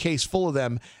suitcase full of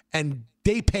them, and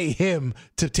they pay him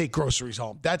to take groceries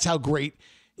home. That's how great.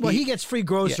 Well, he gets free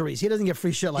groceries. Yeah. He doesn't get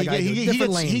free shit like I do.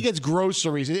 Different lane. He gets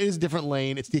groceries. It is a different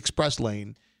lane. It's the express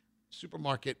lane.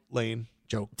 Supermarket lane.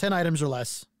 Joke. 10 items or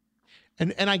less.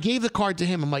 And I gave the card to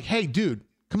him. I'm like, hey, dude,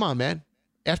 come on, man.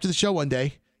 After the show one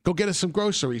day, go get us some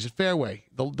groceries at Fairway.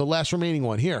 The last remaining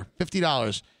one. Here,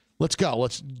 $50. Let's go.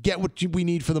 Let's get what we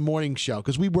need for the morning show,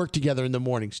 because we work together in the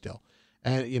morning still.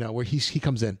 And, where he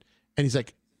comes in, and he's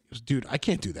like, dude, I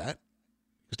can't do that.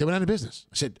 Because they went out of business.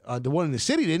 I said, the one in the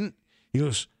city didn't. He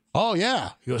goes, oh,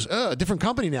 yeah. He goes, different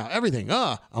company now, everything.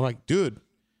 I'm like, dude,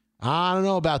 I don't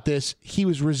know about this. He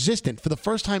was resistant. For the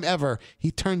first time ever,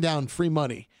 he turned down free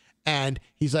money. And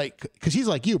he's like, because he's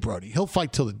like you, Brody. He'll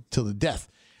fight till the death.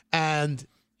 And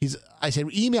I said,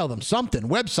 email them something,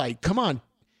 website, come on.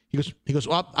 He goes,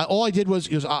 well, all I did was,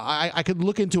 I could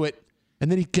look into it.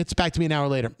 And then he gets back to me an hour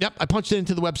later. Yep, I punched it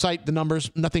into the website, the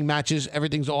numbers, nothing matches,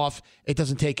 everything's off. It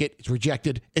doesn't take it. It's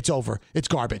rejected. It's over. It's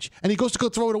garbage. And he goes to go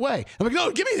throw it away. I'm like,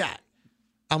 no, give me that.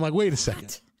 I'm like, wait a second.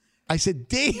 What? I said,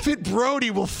 David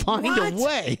Brody will find a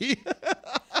way.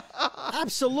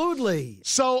 Absolutely.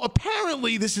 So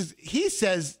apparently he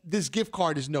says this gift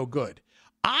card is no good.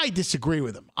 I disagree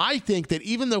with him. I think that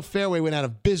even though Fairway went out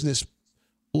of business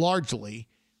largely,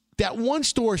 that one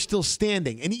store is still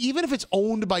standing. And even if it's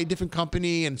owned by a different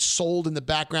company and sold in the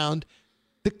background,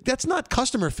 that's not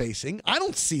customer facing. I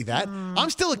don't see that. I'm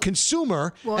still a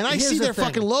consumer, and I see their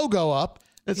fucking logo up.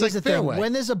 It's like Fairway.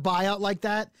 When there's a buyout like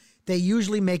that, they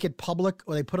usually make it public,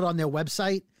 or they put it on their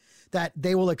website, that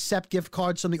they will accept gift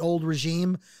cards from the old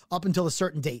regime up until a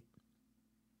certain date.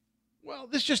 Well,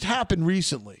 this just happened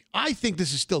recently. I think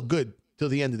this is still good till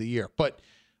the end of the year, but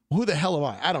who the hell am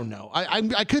I? I don't know.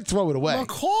 I could throw it away. Well,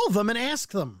 call them and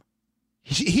ask them.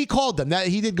 He called them. That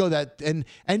he did go that,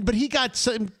 but he got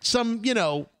some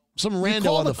rando you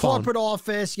call on the phone. corporate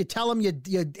office. You tell them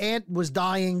your aunt was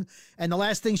dying, and the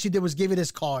last thing she did was give you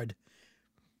this card.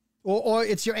 Or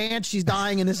it's your aunt, she's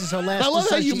dying, and this is her last. I love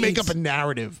how you make eats. up a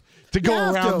narrative to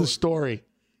go around the story.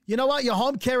 You know what? Your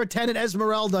home care attendant,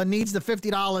 Esmeralda, needs the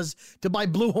 $50 to buy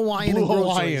Blue Hawaiian Blue and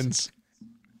groceries. Hawaiians.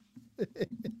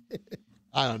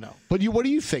 I don't know. But what do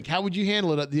you think? How would you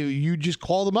handle it? You just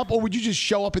call them up, or would you just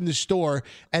show up in the store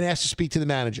and ask to speak to the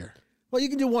manager? Well, you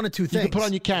can do one or two things. You can put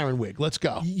on your Karen wig. Let's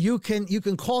go. You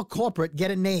can call corporate, get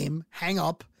a name, hang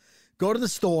up, go to the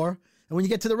store, and when you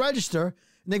get to the register,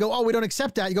 and they go, "Oh, we don't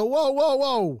accept that." You go, "Whoa, whoa,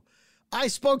 whoa. I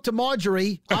spoke to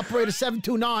Marjorie, operator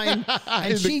 729,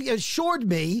 and she assured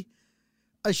me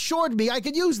I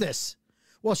could use this."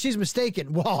 Well, she's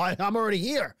mistaken. Well, I'm already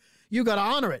here. You got to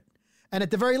honor it. And at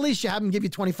the very least, you have them give you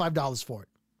 $25 for it.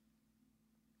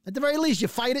 At the very least, you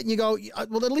fight it and you go,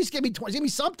 "Well, at least give me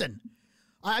something."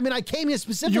 I mean, I came here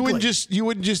specifically. You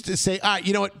wouldn't just say, "All right,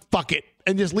 you know what? Fuck it,"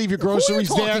 and just leave your groceries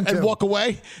there and walk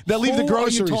away. Now leave the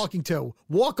groceries. Who are you talking to?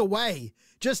 Walk away.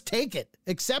 Just take it.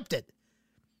 Accept it.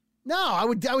 No, I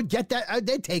would get that.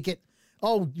 They'd take it.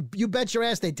 Oh, you bet your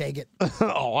ass they'd take it.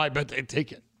 Oh, I bet they'd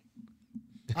take it.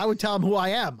 I would tell them who I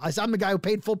am. I'm the guy who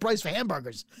paid full price for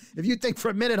hamburgers. If you think for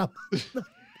a minute I'm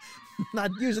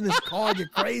not using this card, you're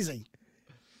crazy.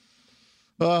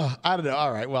 I don't know.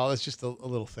 All right. Well, it's just a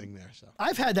little thing there. So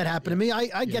I've had that happen to me.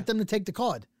 I get them to take the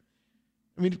card.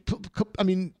 I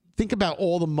mean, think about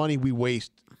all the money we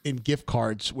waste in gift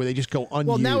cards where they just go unused.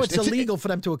 Well, now it's illegal for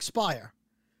them to expire.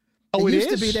 Oh, it used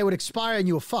to be they would expire and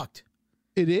you were fucked.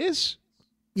 It is?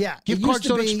 Yeah. Gift cards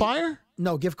don't expire?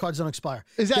 No, gift cards don't expire.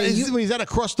 Is that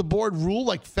across the board rule,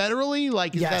 like federally?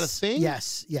 Like, is that a thing?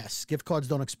 Yes. Gift cards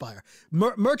don't expire.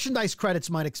 Merchandise credits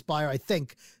might expire, I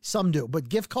think. Some do, but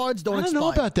gift cards don't expire. I don't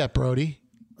know about that, Brody.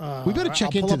 We better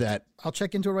check into that. I'll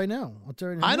check into it right now.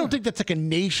 I don't think that's like a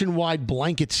nationwide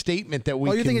blanket statement that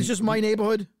we you think it's just my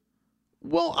neighborhood?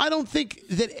 Well, I don't think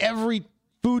that every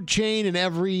food chain and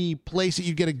every place that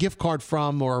you get a gift card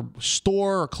from or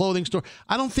store or clothing store,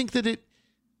 I don't think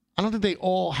they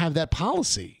all have that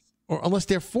policy, or unless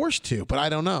they're forced to, but I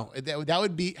don't know. That would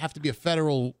have to be a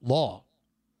federal law.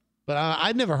 But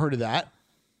I'd never heard of that.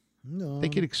 No. They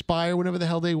could expire whenever the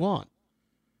hell they want.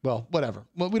 Well, whatever.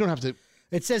 Well, we don't have to.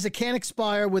 It says it can't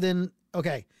expire within,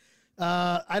 okay.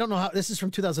 I don't know how, this is from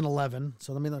 2011,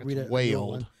 so let me read it. Way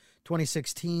old.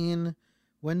 2016,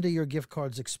 when do your gift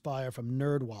cards expire from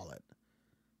NerdWallet?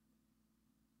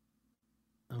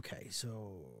 Okay,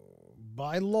 so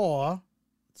by law,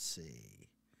 let's see.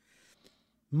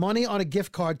 Money on a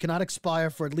gift card cannot expire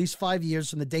for at least 5 years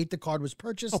from the date the card was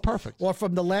purchased. Oh, perfect. Or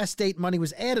from the last date money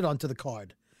was added onto the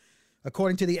card.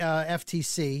 According to the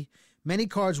FTC, many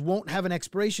cards won't have an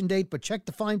expiration date, but check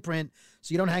the fine print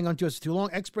so you don't hang on to it for too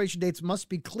long. Expiration dates must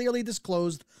be clearly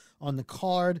disclosed on the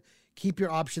card. Keep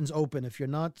your options open. If you're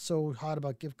not so hot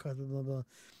about gift cards, blah, blah, blah.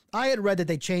 I had read that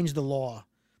they changed the law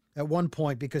at one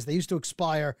point because they used to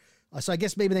expire. So I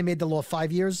guess maybe they made the law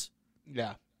 5 years.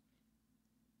 Yeah.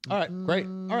 All right. Great.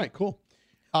 All right. Cool.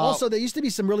 Also, there used to be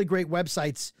some really great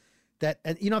websites that,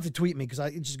 and you don't have to tweet me because I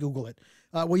just Google it,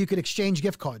 where you could exchange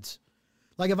gift cards.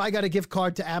 Like if I got a gift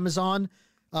card to Amazon,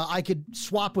 I could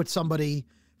swap with somebody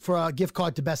for a gift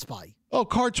card to Best Buy. Oh,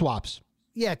 card swaps.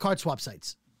 Yeah, card swap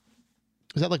sites.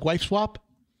 Is that like wife swap?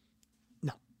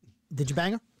 No. Did you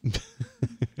bang her?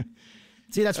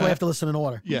 See, that's why I have to listen in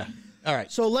order. Yeah. All right.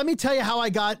 So let me tell you how I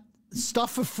got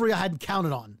stuff for free I hadn't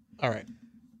counted on. All right.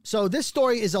 So this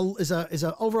story is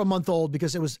over a month old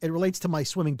because it relates to my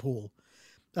swimming pool,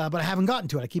 but I haven't gotten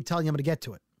to it. I keep telling you I'm going to get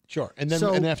to it. Sure. And then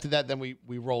and after that, then we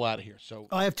roll out of here. So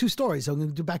I have two stories. So I'm going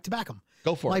to do back to back them.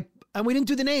 Go for it. And we didn't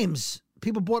do the names.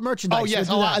 People bought merchandise. Oh,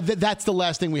 yes. That's the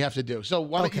last thing we have to do. So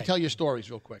why don't you tell your stories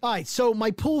real quick? All right. So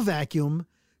my pool vacuum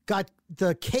got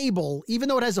the cable, even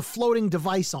though it has a floating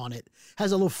device on it,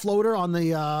 has a little floater on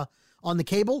the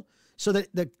cable so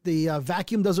that the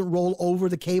vacuum doesn't roll over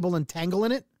the cable and tangle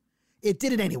in it. It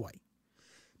did it anyway.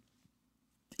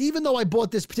 Even though I bought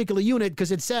this particular unit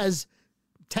because it says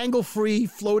tangle-free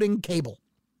floating cable.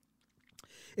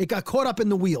 It got caught up in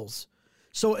the wheels.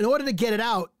 So in order to get it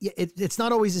out, it's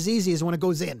not always as easy as when it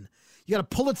goes in. You got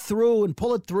to pull it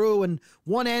through, and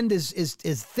one end is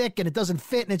thick and it doesn't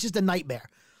fit, and it's just a nightmare.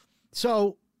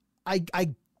 So I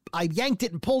yanked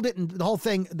it and pulled it, and the whole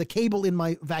thing, the cable in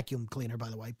my vacuum cleaner, by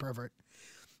the way, pervert.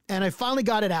 And I finally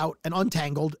got it out and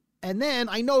untangled, and then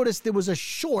I noticed there was a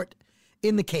short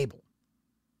in the cable.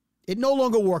 It no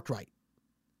longer worked right.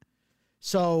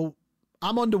 So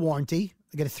I'm under warranty.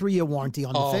 I get a 3-year warranty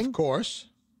on the thing. Of course.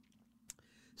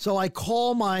 So I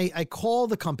call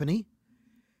the company,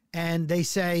 and they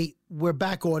say, we're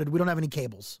back ordered. We don't have any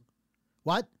cables.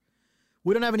 What?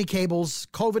 We don't have any cables.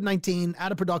 COVID-19,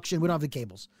 out of production. We don't have the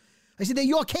cables. I said, they're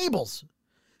your cables.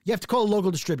 You have to call a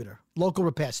local distributor, local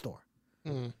repair store.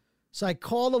 So I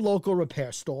call the local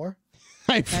repair store.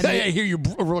 I hear you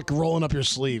rolling up your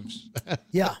sleeves.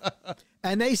 Yeah.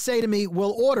 And they say to me,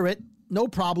 we'll order it. No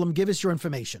problem. Give us your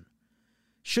information.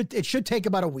 It should take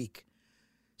about a week.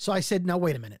 So I said, now,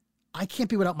 wait a minute. I can't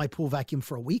be without my pool vacuum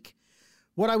for a week.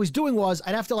 What I was doing was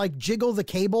I'd have to like jiggle the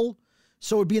cable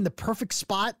so it would be in the perfect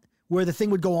spot where the thing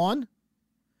would go on.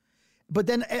 But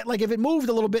then like if it moved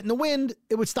a little bit in the wind,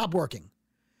 it would stop working.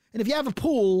 And if you have a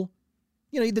pool,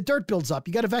 the dirt builds up.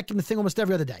 You got to vacuum the thing almost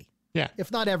every other day. Yeah.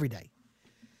 If not every day.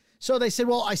 So they said,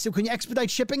 I said, can you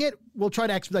expedite shipping it? We'll try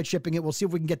to expedite shipping it. We'll see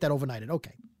if we can get that overnighted.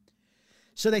 Okay.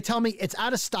 So they tell me it's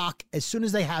out of stock. As soon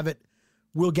as they have it,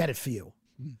 we'll get it for you.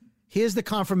 Here's the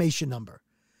confirmation number.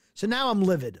 So now I'm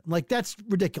livid. I'm like, that's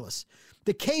ridiculous.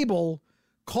 The cable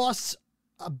costs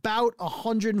about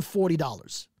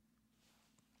 $140.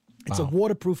 It's a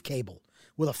waterproof cable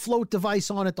with a float device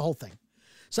on it, the whole thing.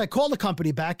 So I call the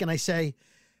company back and I say,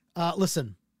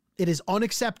 listen, it is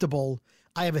unacceptable.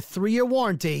 I have a 3-year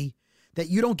warranty that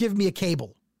you don't give me a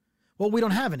cable. Well, we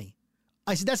don't have any.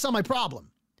 I said, that's not my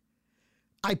problem.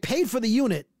 I paid for the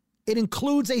unit. It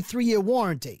includes a 3-year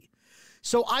warranty.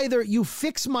 So either you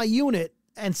fix my unit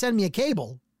and send me a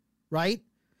cable, right?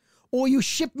 Or you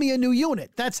ship me a new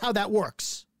unit. That's how that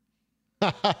works.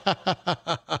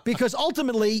 Because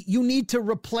ultimately, you need to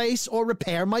replace or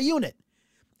repair my unit.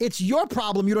 It's your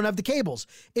problem you don't have the cables.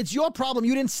 It's your problem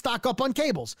you didn't stock up on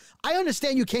cables. I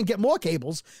understand you can't get more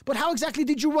cables, but how exactly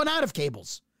did you run out of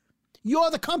cables?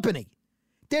 You're the company.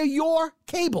 They're your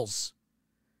cables.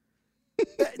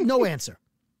 No answer.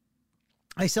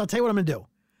 I said, I'll tell you what I'm going to do.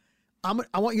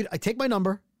 I want you to take my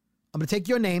number. I'm going to take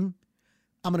your name.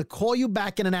 I'm going to call you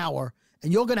back in an hour,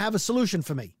 and you're going to have a solution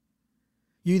for me.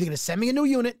 You're either going to send me a new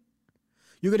unit,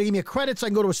 you're going to give me a credit so I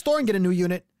can go to a store and get a new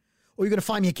unit, or you're going to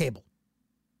find me a cable.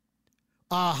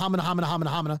 Hamina.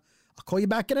 I'll call you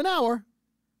back in an hour.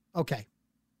 Okay.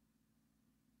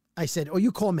 I said, or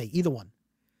you call me, either one.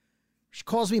 She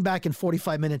calls me back in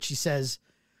 45 minutes. She says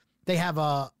they have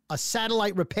a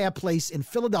satellite repair place in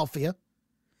Philadelphia,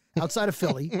 outside of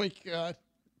Philly. Oh, my God.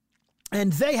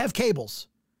 And they have cables.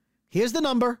 Here's the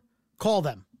number. Call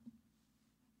them.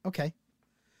 Okay.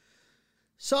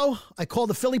 So I call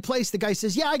the Philly place. The guy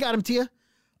says, yeah, I got them to you.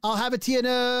 I'll have it to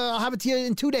you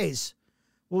in 2 days.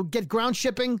 We'll get ground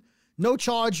shipping. No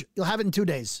charge. You'll have it in 2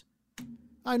 days.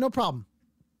 All right, no problem.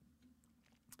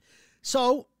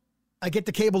 So I get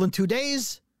the cable in 2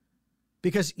 days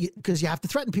because you have to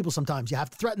threaten people sometimes. You have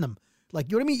to threaten them.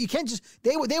 Like, you know what I mean? You can't just,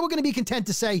 they were going to be content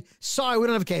to say, sorry, we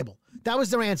don't have a cable. That was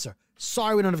their answer.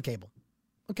 Sorry, we don't have a cable.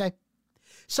 Okay.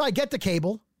 So I get the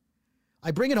cable.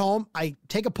 I bring it home. I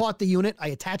take apart the unit. I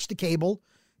attach the cable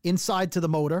inside to the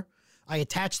motor. I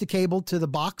attach the cable to the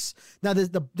box. Now,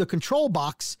 the control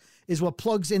box is what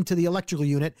plugs into the electrical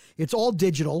unit. It's all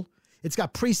digital. It's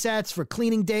got presets for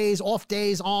cleaning days, off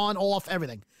days, on, off,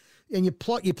 everything. And you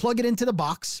plug it into the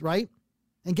box, right?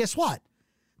 And guess what?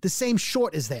 The same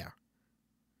short is there.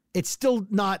 It's still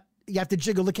not, you have to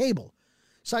jiggle the cable.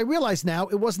 So I realize now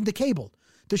it wasn't the cable.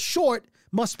 The short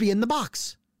must be in the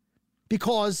box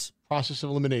because process of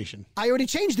elimination. I already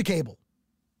changed the cable.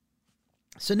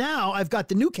 So now I've got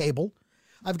the new cable.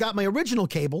 I've got my original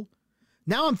cable.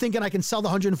 Now I'm thinking I can sell the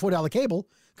 $140 cable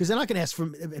because they're not going to ask for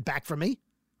it back from me,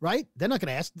 right? They're not going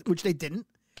to ask, which they didn't.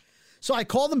 So I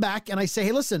call them back and I say,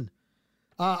 hey, listen,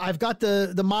 I've got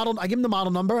the model. I give them the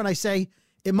model number and I say,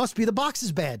 it must be the box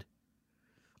is bad.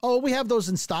 Oh, we have those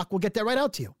in stock. We'll get that right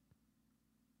out to you.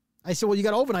 I said, well, you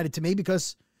got to overnight it to me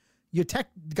because your tech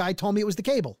guy told me it was the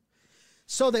cable.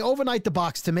 So they overnight the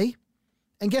box to me.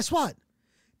 And guess what?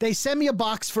 They send me a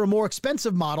box for a more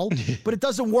expensive model, but it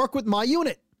doesn't work with my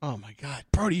unit. Oh, my God.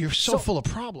 Brody, you're so full of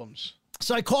problems.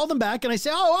 So I call them back and I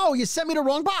say, oh, you sent me the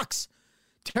wrong box.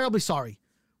 Terribly sorry.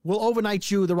 We'll overnight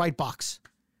you the right box.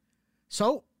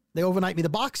 So they overnight me the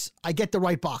box. I get the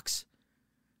right box.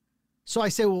 So I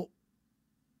say, well,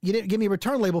 you didn't give me a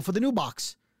return label for the new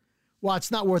box. Well,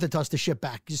 it's not worth it to us to ship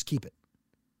back. Just keep it.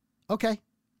 Okay.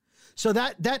 So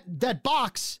that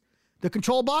box, the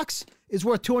control box, is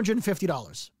worth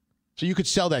 $250. So you could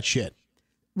sell that shit.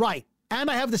 Right. And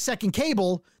I have the second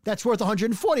cable that's worth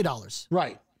 $140.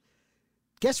 Right.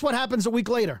 Guess what happens a week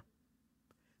later?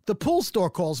 The pool store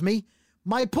calls me.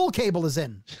 My pool cable is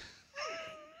in.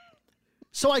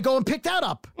 So I go and pick that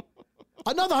up.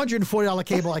 Another $140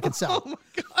 cable I can sell. Oh, my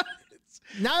God.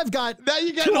 Now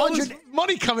you got all this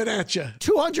money coming at you.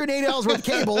 $280 worth of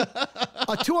cable,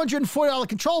 a $240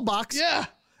 control box. Yeah.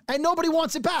 And nobody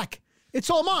wants it back. It's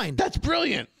all mine. That's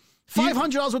brilliant.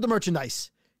 $500 worth of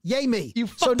merchandise. Yay me. You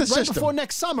fucked the system. Before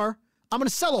next summer, I'm going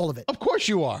to sell all of it. Of course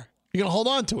you are. You're going to hold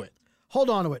on to it. Hold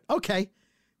on to it. Okay.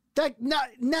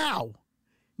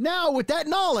 Now, with that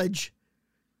knowledge,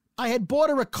 I had bought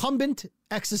a recumbent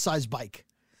exercise bike.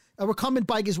 A recumbent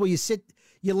bike is where you sit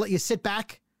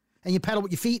back and you pedal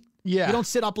with your feet. Yeah. You don't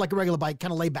sit up like a regular bike,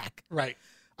 kind of lay back. Right.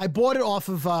 I bought it off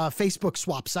of Facebook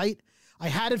swap site. I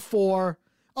had it for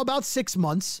about 6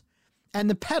 months, and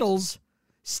the pedals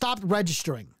stopped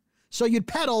registering. So you'd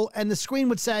pedal, and the screen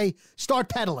would say, start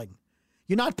pedaling.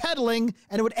 You're not pedaling,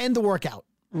 and it would end the workout.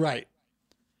 Right.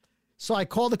 So I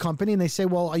called the company, and they say,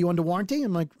 well, are you under warranty?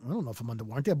 I'm like, I don't know if I'm under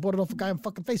warranty. I bought it off a guy on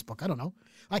fucking Facebook. I don't know.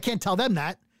 I can't tell them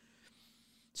that.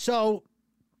 So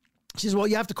she says, well,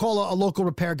 you have to call a local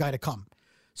repair guy to come.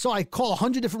 So I call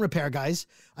 100 different repair guys.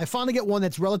 I finally get one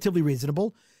that's relatively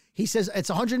reasonable. He says it's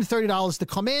 $130 to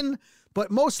come in,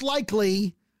 but most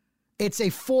likely it's a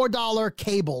 $4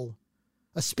 cable,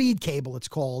 a speed cable it's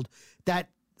called, that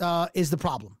is the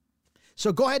problem.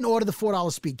 So go ahead and order the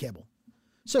 $4 speed cable.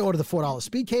 So I order the $4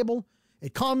 speed cable.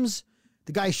 It comes.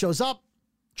 The guy shows up,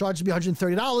 charges me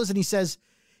 $130, and he says,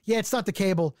 yeah, it's not the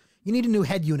cable. You need a new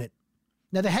head unit.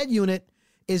 Now, the head unit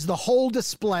is the whole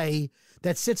display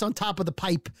that sits on top of the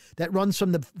pipe that runs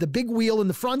from the big wheel in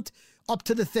the front up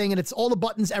to the thing, and it's all the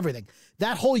buttons, everything.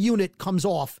 That whole unit comes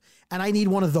off, and I need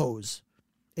one of those.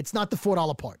 It's not the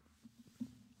 $4 part.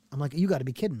 I'm like, you got to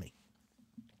be kidding me.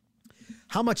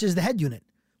 How much is the head unit?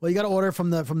 Well, you got to order from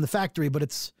the factory, but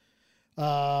it's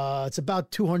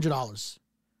about $200.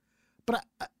 But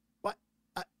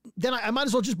then I might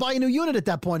as well just buy a new unit at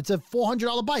that point. It's a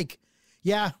 $400 bike.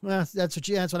 Yeah, well, that's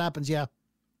what happens. Yeah.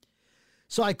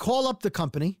 So I call up the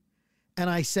company and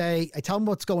I tell them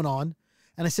what's going on.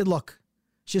 And I said, look,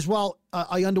 she says, well,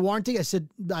 are you under warranty? I said,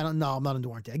 I'm not under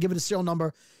warranty. I give it a serial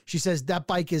number. She says, that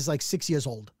bike is like 6 years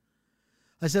old.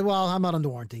 I said, well, I'm not under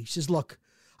warranty. She says, look,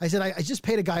 I said, I just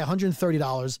paid a guy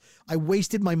 $130. I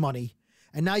wasted my money.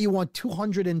 And now you want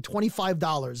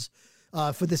 $225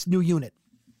 for this new unit.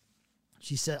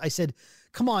 I said,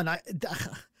 come on,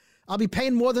 I'll be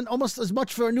paying more than almost as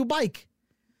much for a new bike.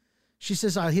 She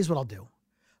says, here's what I'll do.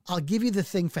 I'll give you the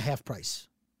thing for half price.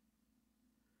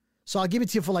 So I'll give it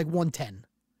to you for like $110.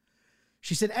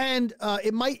 She said, and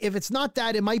it might, if it's not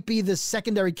that, it might be the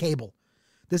secondary cable.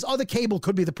 This other cable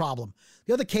could be the problem.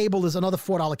 The other cable is another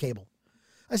 $4 cable.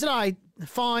 I said, all right,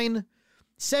 fine.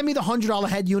 Send me the $100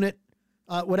 head unit,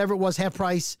 whatever it was, half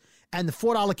price, and the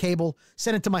 $4 cable.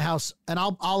 Send it to my house, and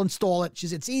I'll install it. She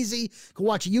said, it's easy. Go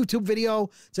watch a YouTube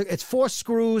video. It's 4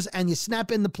 screws, and you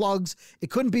snap in the plugs. It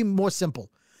couldn't be more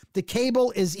simple. The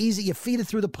cable is easy. You feed it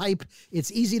through the pipe. It's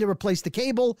easy to replace the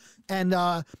cable. And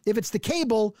if it's the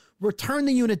cable, return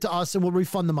the unit to us, and we'll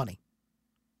refund the money.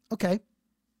 Okay.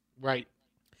 Right.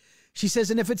 She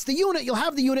says, and if it's the unit, you'll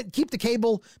have the unit, keep the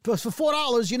cable. For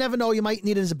 $4, you never know, you might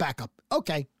need it as a backup.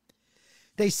 Okay.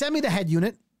 They send me the head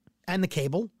unit and the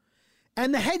cable.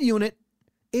 And the head unit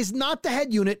is not the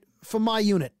head unit for my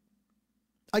unit.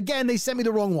 Again, they sent me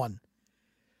the wrong one.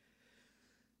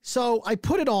 So I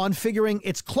put it on figuring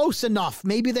it's close enough.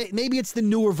 Maybe it's the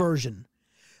newer version.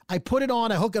 I put it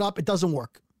on, I hook it up, it doesn't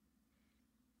work.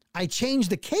 I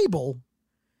changed the cable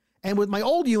and with my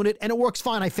old unit and it works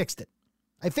fine. I fixed it.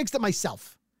 I fixed it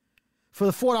myself for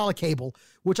the $4 cable,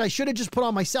 which I should have just put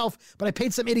on myself, but I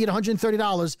paid some idiot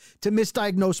 $130 to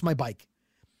misdiagnose my bike.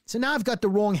 So now I've got the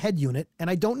wrong head unit, and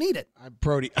I don't need it.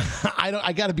 Brody,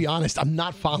 I got to be honest. I'm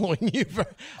not following you.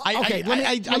 Okay,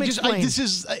 let me explain.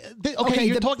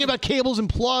 You're talking about cables and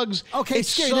plugs. Okay,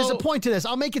 there's a point to this.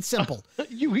 I'll make it simple.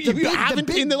 You haven't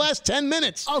in the last 10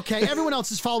 minutes. Okay, everyone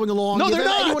else is following along. No, they're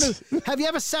not. Have you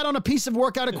ever sat on a piece of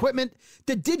workout equipment,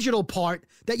 the digital part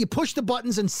that you push the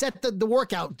buttons and set the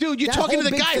workout? Dude, you're talking to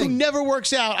the guy who never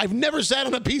works out. I've never sat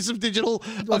on a piece of digital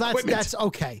equipment. That's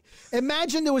okay.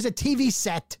 Imagine there was a TV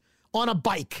set on a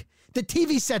bike. The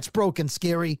TV set's broken,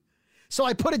 Scary. So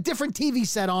I put a different TV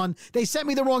set on. They sent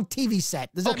me the wrong TV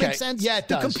set. Does that make sense? Yeah, it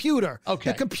does. The computer.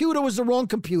 Okay. The computer was the wrong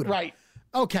computer. Right.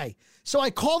 Okay. So I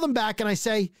call them back and I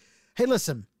say, hey,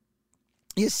 listen,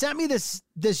 you sent me this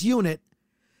unit.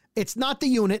 It's not the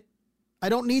unit. I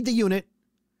don't need the unit.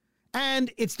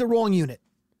 And it's the wrong unit.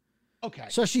 Okay.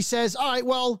 So she says, all right,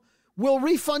 well, we'll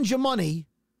refund your money,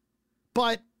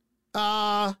 but,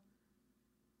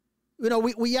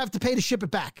 we have to pay to ship it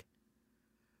back.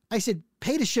 I said,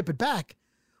 pay to ship it back?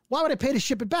 Why would I pay to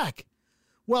ship it back?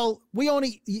 Well, we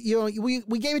only,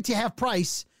 we gave it to you half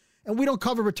price, and we don't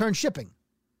cover return shipping.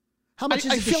 How much is it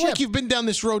to ship? I feel like you've been down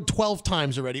this road 12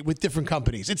 times already with different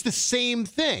companies. It's the same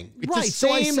thing. It's right. The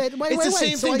same, so I said, it's the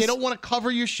same thing. They don't want to cover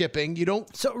your shipping. You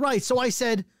don't. So I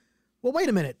said, well, wait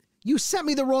a minute. You sent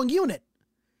me the wrong unit.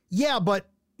 Yeah, but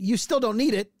you still don't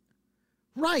need it.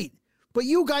 Right. But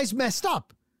you guys messed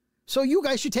up. So you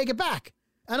guys should take it back.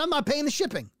 And I'm not paying the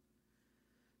shipping.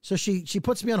 So she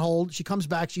puts me on hold. She comes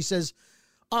back. She says,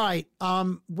 all right,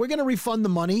 we're going to refund the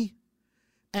money.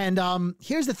 And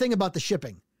here's the thing about the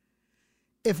shipping.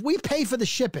 If we pay for the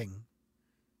shipping,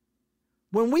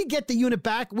 when we get the unit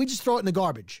back, we just throw it in the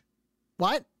garbage.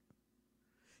 What?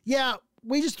 Yeah,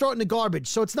 we just throw it in the garbage.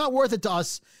 So it's not worth it to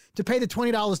us to pay the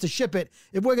 $20 to ship it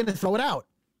if we're going to throw it out.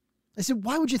 I said,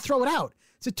 why would you throw it out?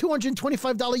 It's a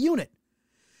 $225 unit.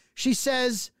 She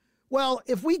says, well,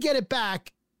 if we get it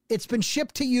back, it's been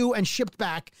shipped to you and shipped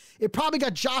back. It probably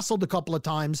got jostled a couple of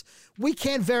times. We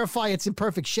can't verify it's in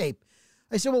perfect shape.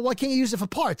 I said, well, why can't you use it for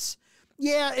parts?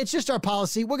 Yeah, it's just our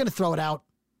policy. We're going to throw it out.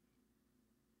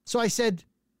 So I said,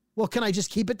 well, can I just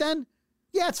keep it then?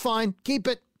 Yeah, it's fine. Keep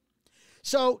it.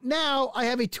 So now I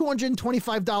have a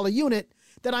 $225 unit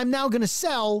that I'm now going to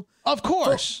sell. Of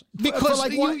course. Because,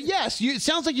 like it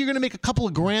sounds like you're going to make a couple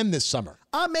of grand this summer.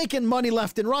 I'm making money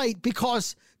left and right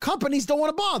because companies don't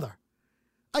want to bother.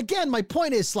 Again, my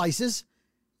point is, Slices,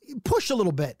 push a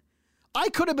little bit. I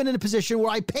could have been in a position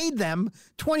where I paid them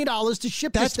 $20 to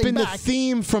ship this thing back. That's been the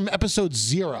theme from episode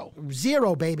 0.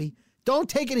 0, baby. Don't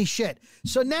take any shit.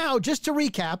 So now, just to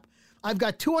recap, I've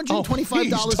got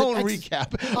 $225. Don't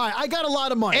recap. All right, I got a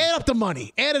lot of money. Add up the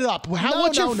money. Add it up.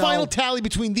 What's your final tally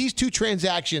between these two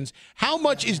transactions? How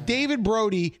much is David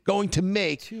Brody going to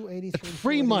make? 283,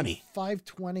 free money.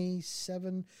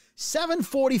 527,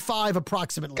 745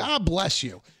 approximately. God bless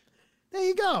you. There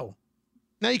you go.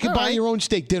 Now you can buy your own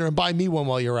steak dinner and buy me one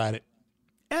while you're at it.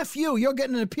 F you. You're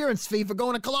getting an appearance fee for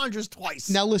going to Calandras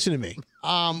twice. Now listen to me.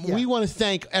 We want to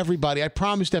thank everybody. I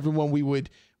promised everyone we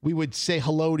would say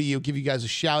hello to you, give you guys a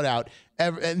shout out.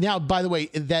 And now, by the way,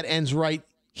 that ends right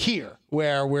here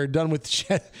where we're done with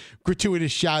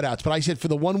gratuitous shout outs. But I said for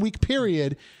the 1 week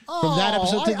period from that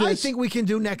episode to this. I think we can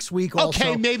do next week also.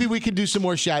 Okay, maybe we can do some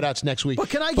more shout outs next week. But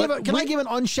can I give an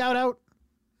unshout out?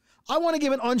 I want to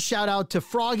give an unshout out to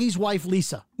Froggy's wife,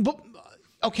 Lisa. But,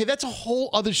 okay, that's a whole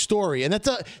other story. And that's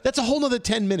a whole other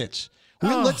 10 minutes.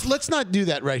 Let's not do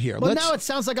that right here. Well, now it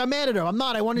sounds like I'm mad at her. I'm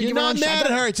not. I wanted to give her You're not mad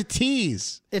at her. It's a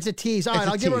tease. It's a tease. All right,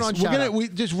 I'll give her an unshout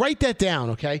out. Just write that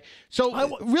down, okay?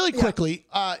 So really quickly,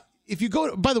 if you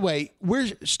go, by the way, we're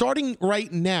starting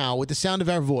right now with the sound of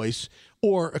our voice,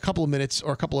 or a couple of minutes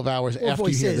or a couple of hours after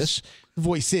you hear this.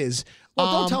 Voices.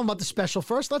 Well, don't tell them about the special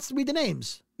first. Let's read the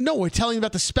names. No, we're telling you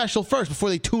about the special first before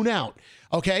they tune out.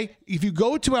 Okay? If you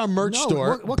go to our merch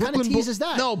store. What kind of tease is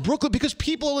that? No, Brooklyn, because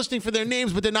people are listening for their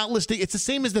names, but they're not listening. It's the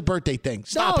same as the birthday thing.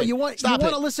 Stop it. You want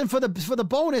to listen for the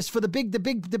bonus, for the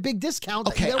big discount.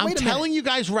 Okay, I'm telling you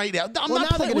guys right now. We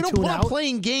don't want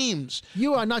playing games.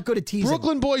 You are not good at teasing.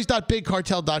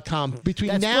 BrooklynBoys.BigCartel.com.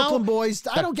 That's Brooklyn Boys.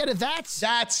 I don't get it.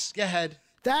 Go ahead.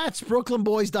 That's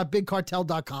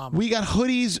BrooklynBoys.BigCartel.com. We got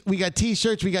hoodies, we got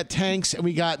T-shirts, we got tanks, and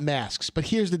we got masks. But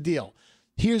here's the deal.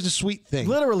 Here's the sweet thing.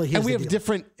 Literally, here's the deal.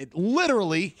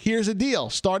 Here's a deal.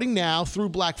 Starting now through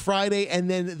Black Friday and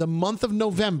then the month of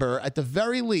November, at the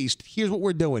very least, here's what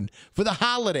we're doing. For the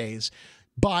holidays,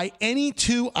 buy any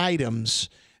 2 items.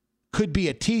 Could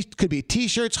be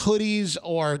T-shirts, hoodies,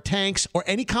 or tanks, or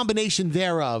any combination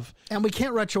thereof. And we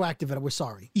can't retroactive it. We're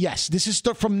sorry. Yes, this is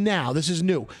from now. This is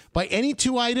new. Buy any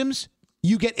 2 items,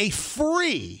 you get a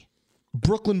free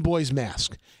Brooklyn Boys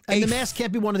mask. And the mask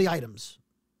can't be one of the items.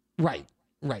 Right.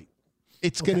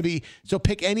 It's going to be, so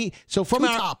pick any. So from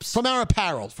our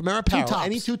apparel, 2 tops.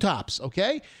 Any 2 tops.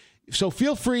 Okay. So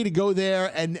feel free to go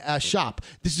there and shop.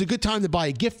 This is a good time to buy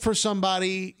a gift for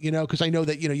somebody, because I know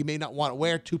that, you may not want to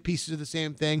wear 2 pieces of the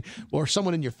same thing, or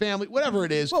someone in your family, whatever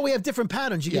it is. Well, we have different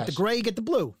patterns. You get the gray, you get the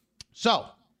blue. So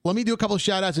let me do a couple of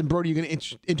shout outs, and Brody, you're going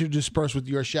to intersperse with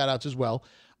your shout outs as well.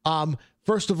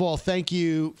 First of all, thank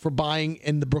you for buying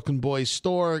in the Brooklyn Boys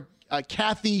store.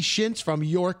 Kathy Shintz from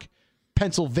York,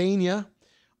 Pennsylvania.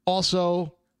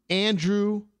 Also,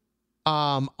 Andrew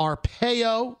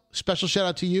Arpaio, special shout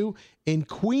out to you in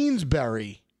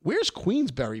Queensbury. Where's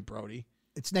Queensbury, Brody?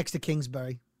 It's next to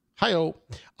Kingsbury. Hi-oh.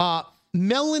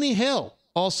 Melanie Hill,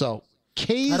 also.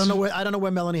 I don't know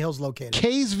where Melanie Hill's located.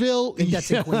 Kaysville. I think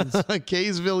that's in Queens.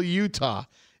 Kaysville, Utah.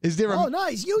 Is there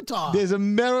nice, Utah. There's a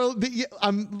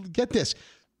get this.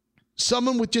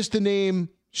 Someone with just the name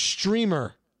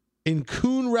Streamer in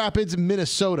Coon Rapids,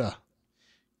 Minnesota.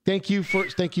 Thank you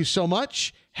so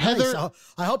much. Heather,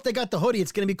 nice. I hope they got the hoodie.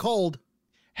 It's going to be cold.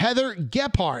 Heather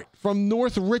Gephardt from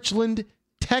North Richland,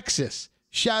 Texas.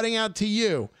 Shouting out to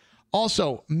you.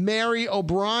 Also, Mary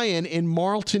O'Brien in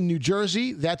Marlton, New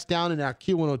Jersey. That's down in our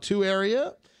Q102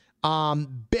 area.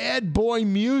 Bad Boy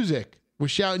Music we're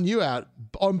shouting you out.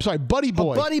 Oh, I'm sorry, Buddy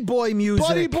Boy. Buddy Boy Music.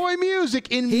 Buddy Boy Music.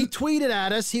 He tweeted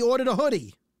at us. He ordered a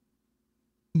hoodie.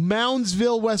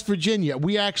 Moundsville, West Virginia.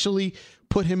 We actually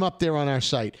put him up there on our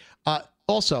site.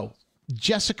 Also,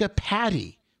 Jessica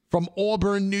Patty from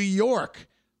Auburn, New York.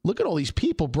 Look at all these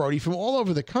people, Brody, from all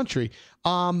over the country.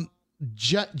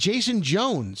 Jason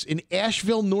Jones in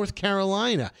Asheville, North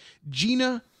Carolina.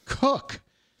 Gina Cook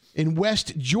in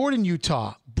West Jordan,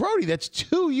 Utah. Brody, that's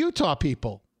 2 Utah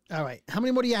people. All right. How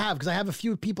many more do you have? Because I have a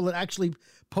few people that actually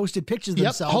posted pictures of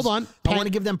themselves. Hold on. I want to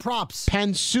give them props.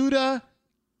 Pansuda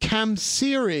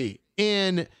Kamsiri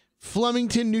in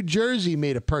Flemington, New Jersey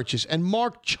made a purchase. And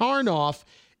Mark Charnoff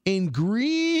in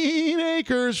Green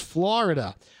Acres,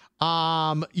 Florida. You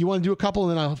want to do a couple,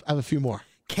 and then I'll have a few more.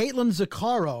 Caitlin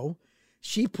Zaccaro,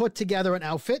 she put together an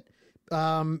outfit.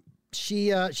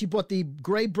 She bought the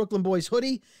gray Brooklyn Boys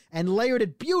hoodie and layered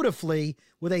it beautifully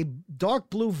with a dark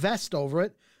blue vest over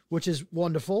it, which is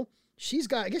wonderful.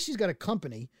 I guess she's got a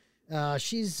company. I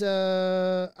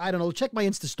don't know. Check my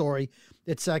Insta story.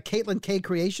 It's Caitlin K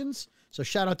Creations. So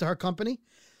shout out to her company.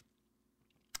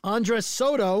 Andres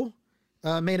Soto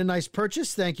made a nice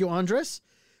purchase. Thank you, Andres.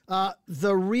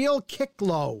 The Real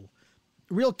Kicklow.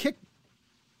 Real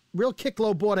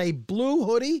Kicklow bought a blue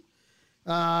hoodie,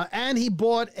 and he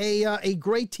bought a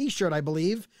gray T-shirt, I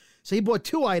believe. So he bought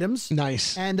 2 items.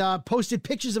 Nice. And posted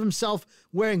pictures of himself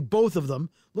wearing both of them.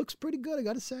 Looks pretty good, I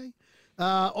got to say.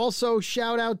 Also,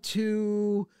 shout out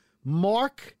to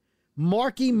Marky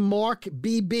Mark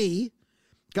BB.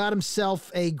 Got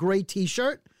himself a gray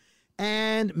T-shirt.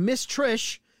 And Miss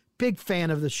Trish, big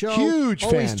fan of the show. Huge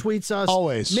Always fan. Tweets us.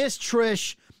 Always. Miss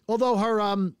Trish, although her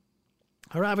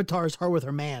avatar is her with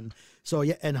her man. So,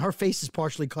 yeah, and her face is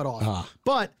partially cut off.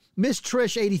 But Miss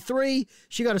Trish 83,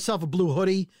 she got herself a blue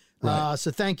hoodie. Right. So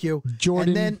thank you.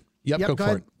 Jordan. And then, go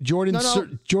for it. Jordan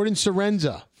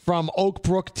Sorenza from Oak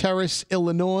Brook Terrace,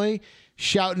 Illinois.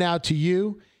 Shouting out to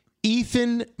you.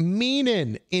 Ethan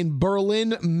Meenan in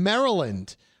Berlin,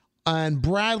 Maryland. And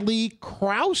Bradley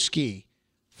Krowski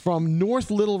from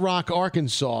North Little Rock,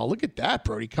 Arkansas. Look at that,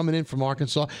 Brody, coming in from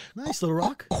Arkansas. Nice, Little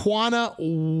Rock. Quanah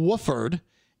Wooford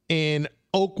in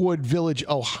Oakwood Village,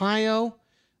 Ohio.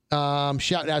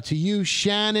 Shout out to you.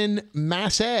 Shannon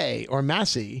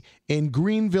Massey in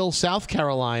Greenville, South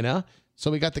Carolina.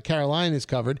 So we got the Carolinas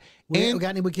covered. We got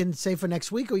any we can say for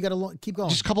next week, or we got to keep going?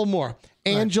 Just a couple more.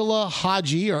 Angela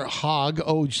Hodge, or Hogg,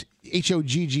 Hogge,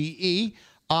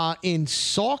 in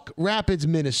Sauk Rapids,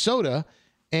 Minnesota.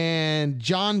 And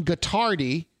John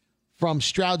Gottardi from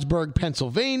Stroudsburg,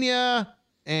 Pennsylvania.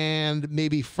 And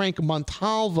maybe Frank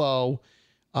Montalvo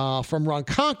from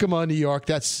Ronkonkoma, New York.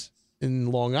 That's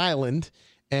in Long Island.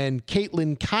 And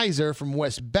Caitlin Kaiser from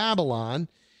West Babylon.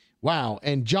 Wow.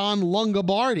 And John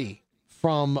Lungabardi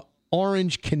from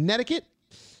Orange, Connecticut.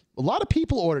 A lot of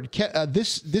people ordered.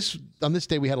 This on this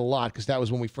day we had a lot because that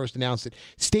was when we first announced it.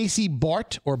 Stacy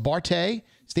Barte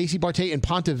in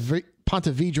Ponte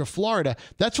Vedra, Florida.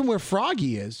 That's from where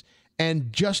Froggy is.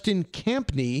 And Justin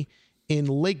Campney in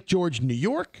Lake George, New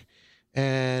York.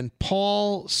 And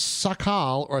Paul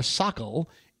Sokol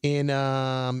in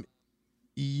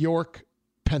York,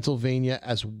 Pennsylvania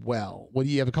as well. What do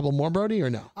you have? A couple more, Brody, or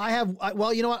no?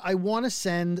 Well, you know what? I want to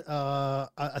send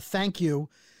a thank you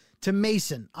to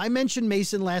Mason. I mentioned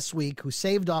Mason last week, who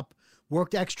saved up,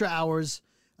 worked extra hours.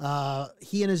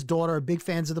 He and his daughter are big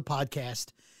fans of the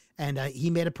podcast, and he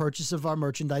made a purchase of our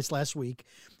merchandise last week.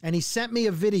 And he sent me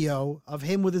a video of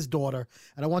him with his daughter,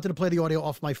 and I wanted to play the audio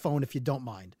off my phone, if you don't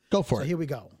mind. Go for it. So here we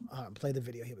go. Play the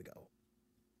video. Here we go.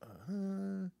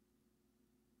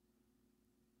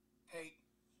 Hey,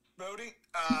 Brody.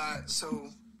 So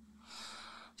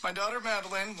my daughter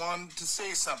Madeline wanted to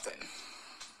say something.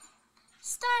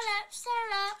 Start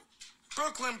up.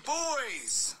 Brooklyn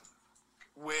Boys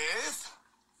with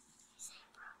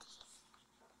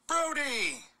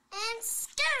Brody And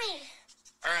Scary.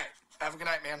 All right. Have a good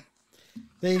night, man.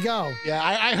 There you go. Yeah,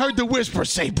 I heard the whisper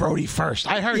say Brody first.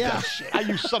 I heard that shit.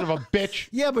 You son of a bitch.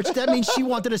 Yeah, but that means she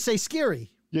wanted to say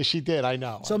Scary. Yeah, she did. I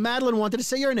know. So Madeline wanted to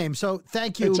say your name. So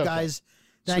thank you, guys.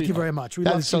 Thank you very much. We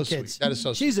love so kids. Sweet. That is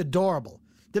so sweet. She's adorable.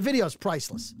 The video is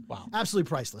priceless. Wow. Absolutely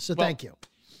priceless. So thank you.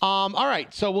 All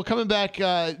right. So we're coming back.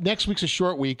 Next week's a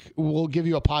short week. We'll give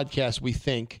you a podcast, we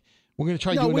think. We're going to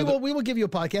try to do another. We will give you a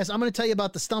podcast. I'm going to tell you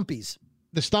about the Stumpies.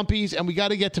 The Stumpies, and we got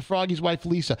to get to Froggy's wife,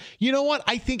 Lisa. You know what?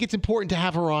 I think it's important to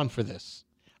have her on for this.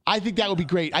 I think that would be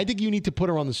great. I think you need to put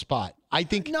her on the spot. I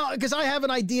think no, because I have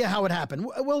an idea how it happened.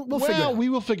 We'll figure it out. We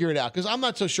will figure it out because I'm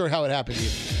not so sure how it happened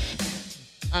either.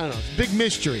 I don't know. It's a big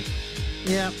mystery.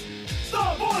 Yeah.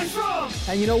 Stop, boys, from!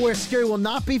 And you know where Scary will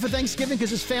not be for Thanksgiving because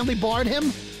his family barred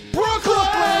him?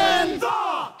 Brooklyn!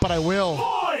 Stop! but I will.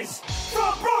 Boys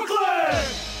from Brooklyn!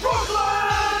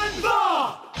 Brooklyn!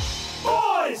 The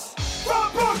Boys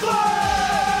from Brooklyn!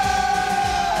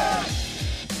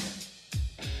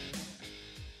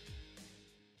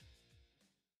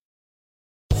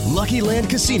 Lucky Land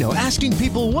Casino, asking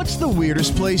people, what's the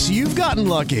weirdest place you've gotten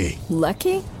lucky?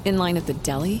 Lucky? In line at the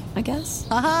deli, I guess?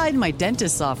 Aha, in my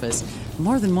dentist's office.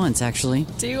 More than once, actually.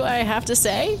 Do I have to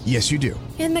say? Yes, you do.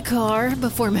 In the car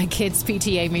before my kids'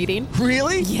 PTA meeting.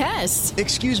 Really? Yes.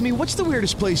 Excuse me, what's the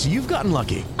weirdest place you've gotten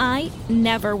lucky? I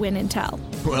never win and tell.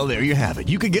 Well, there you have it.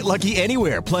 You can get lucky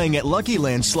anywhere, playing at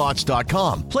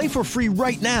LuckyLandSlots.com. Play for free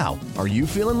right now. Are you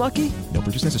feeling lucky? No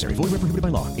purchase necessary. Void where prohibited by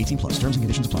law. 18+. Terms and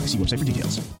conditions apply. See website for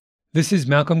details. This is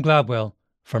Malcolm Gladwell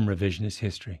from Revisionist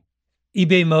History.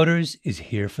 eBay Motors is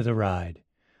here for the ride.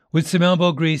 With some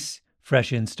elbow grease,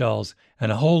 fresh installs,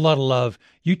 and a whole lot of love,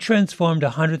 you transformed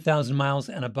 100,000 miles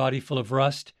and a body full of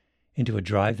rust into a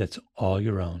drive that's all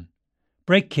your own.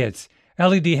 Brake kits,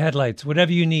 LED headlights,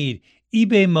 whatever you need,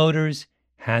 eBay Motors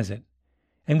has it.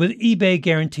 And with eBay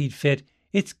Guaranteed Fit,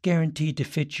 it's guaranteed to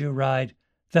fit your ride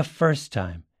the first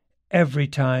time, every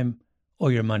time, or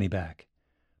your money back.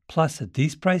 Plus, at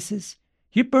these prices,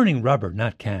 you're burning rubber,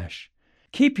 not cash.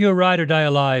 Keep your ride or die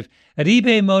alive at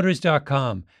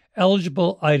ebaymotors.com.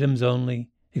 Eligible items only.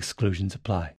 Exclusions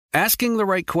apply. Asking the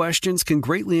right questions can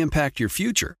greatly impact your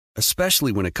future,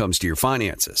 especially when it comes to your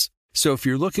finances. So if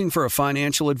you're looking for a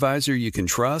financial advisor you can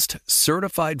trust,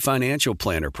 certified financial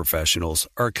planner professionals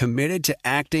are committed to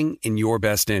acting in your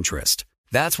best interest.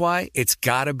 That's why it's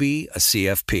got to be a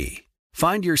CFP.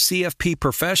 Find your CFP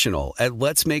professional at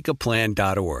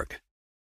letsmakeaplan.org.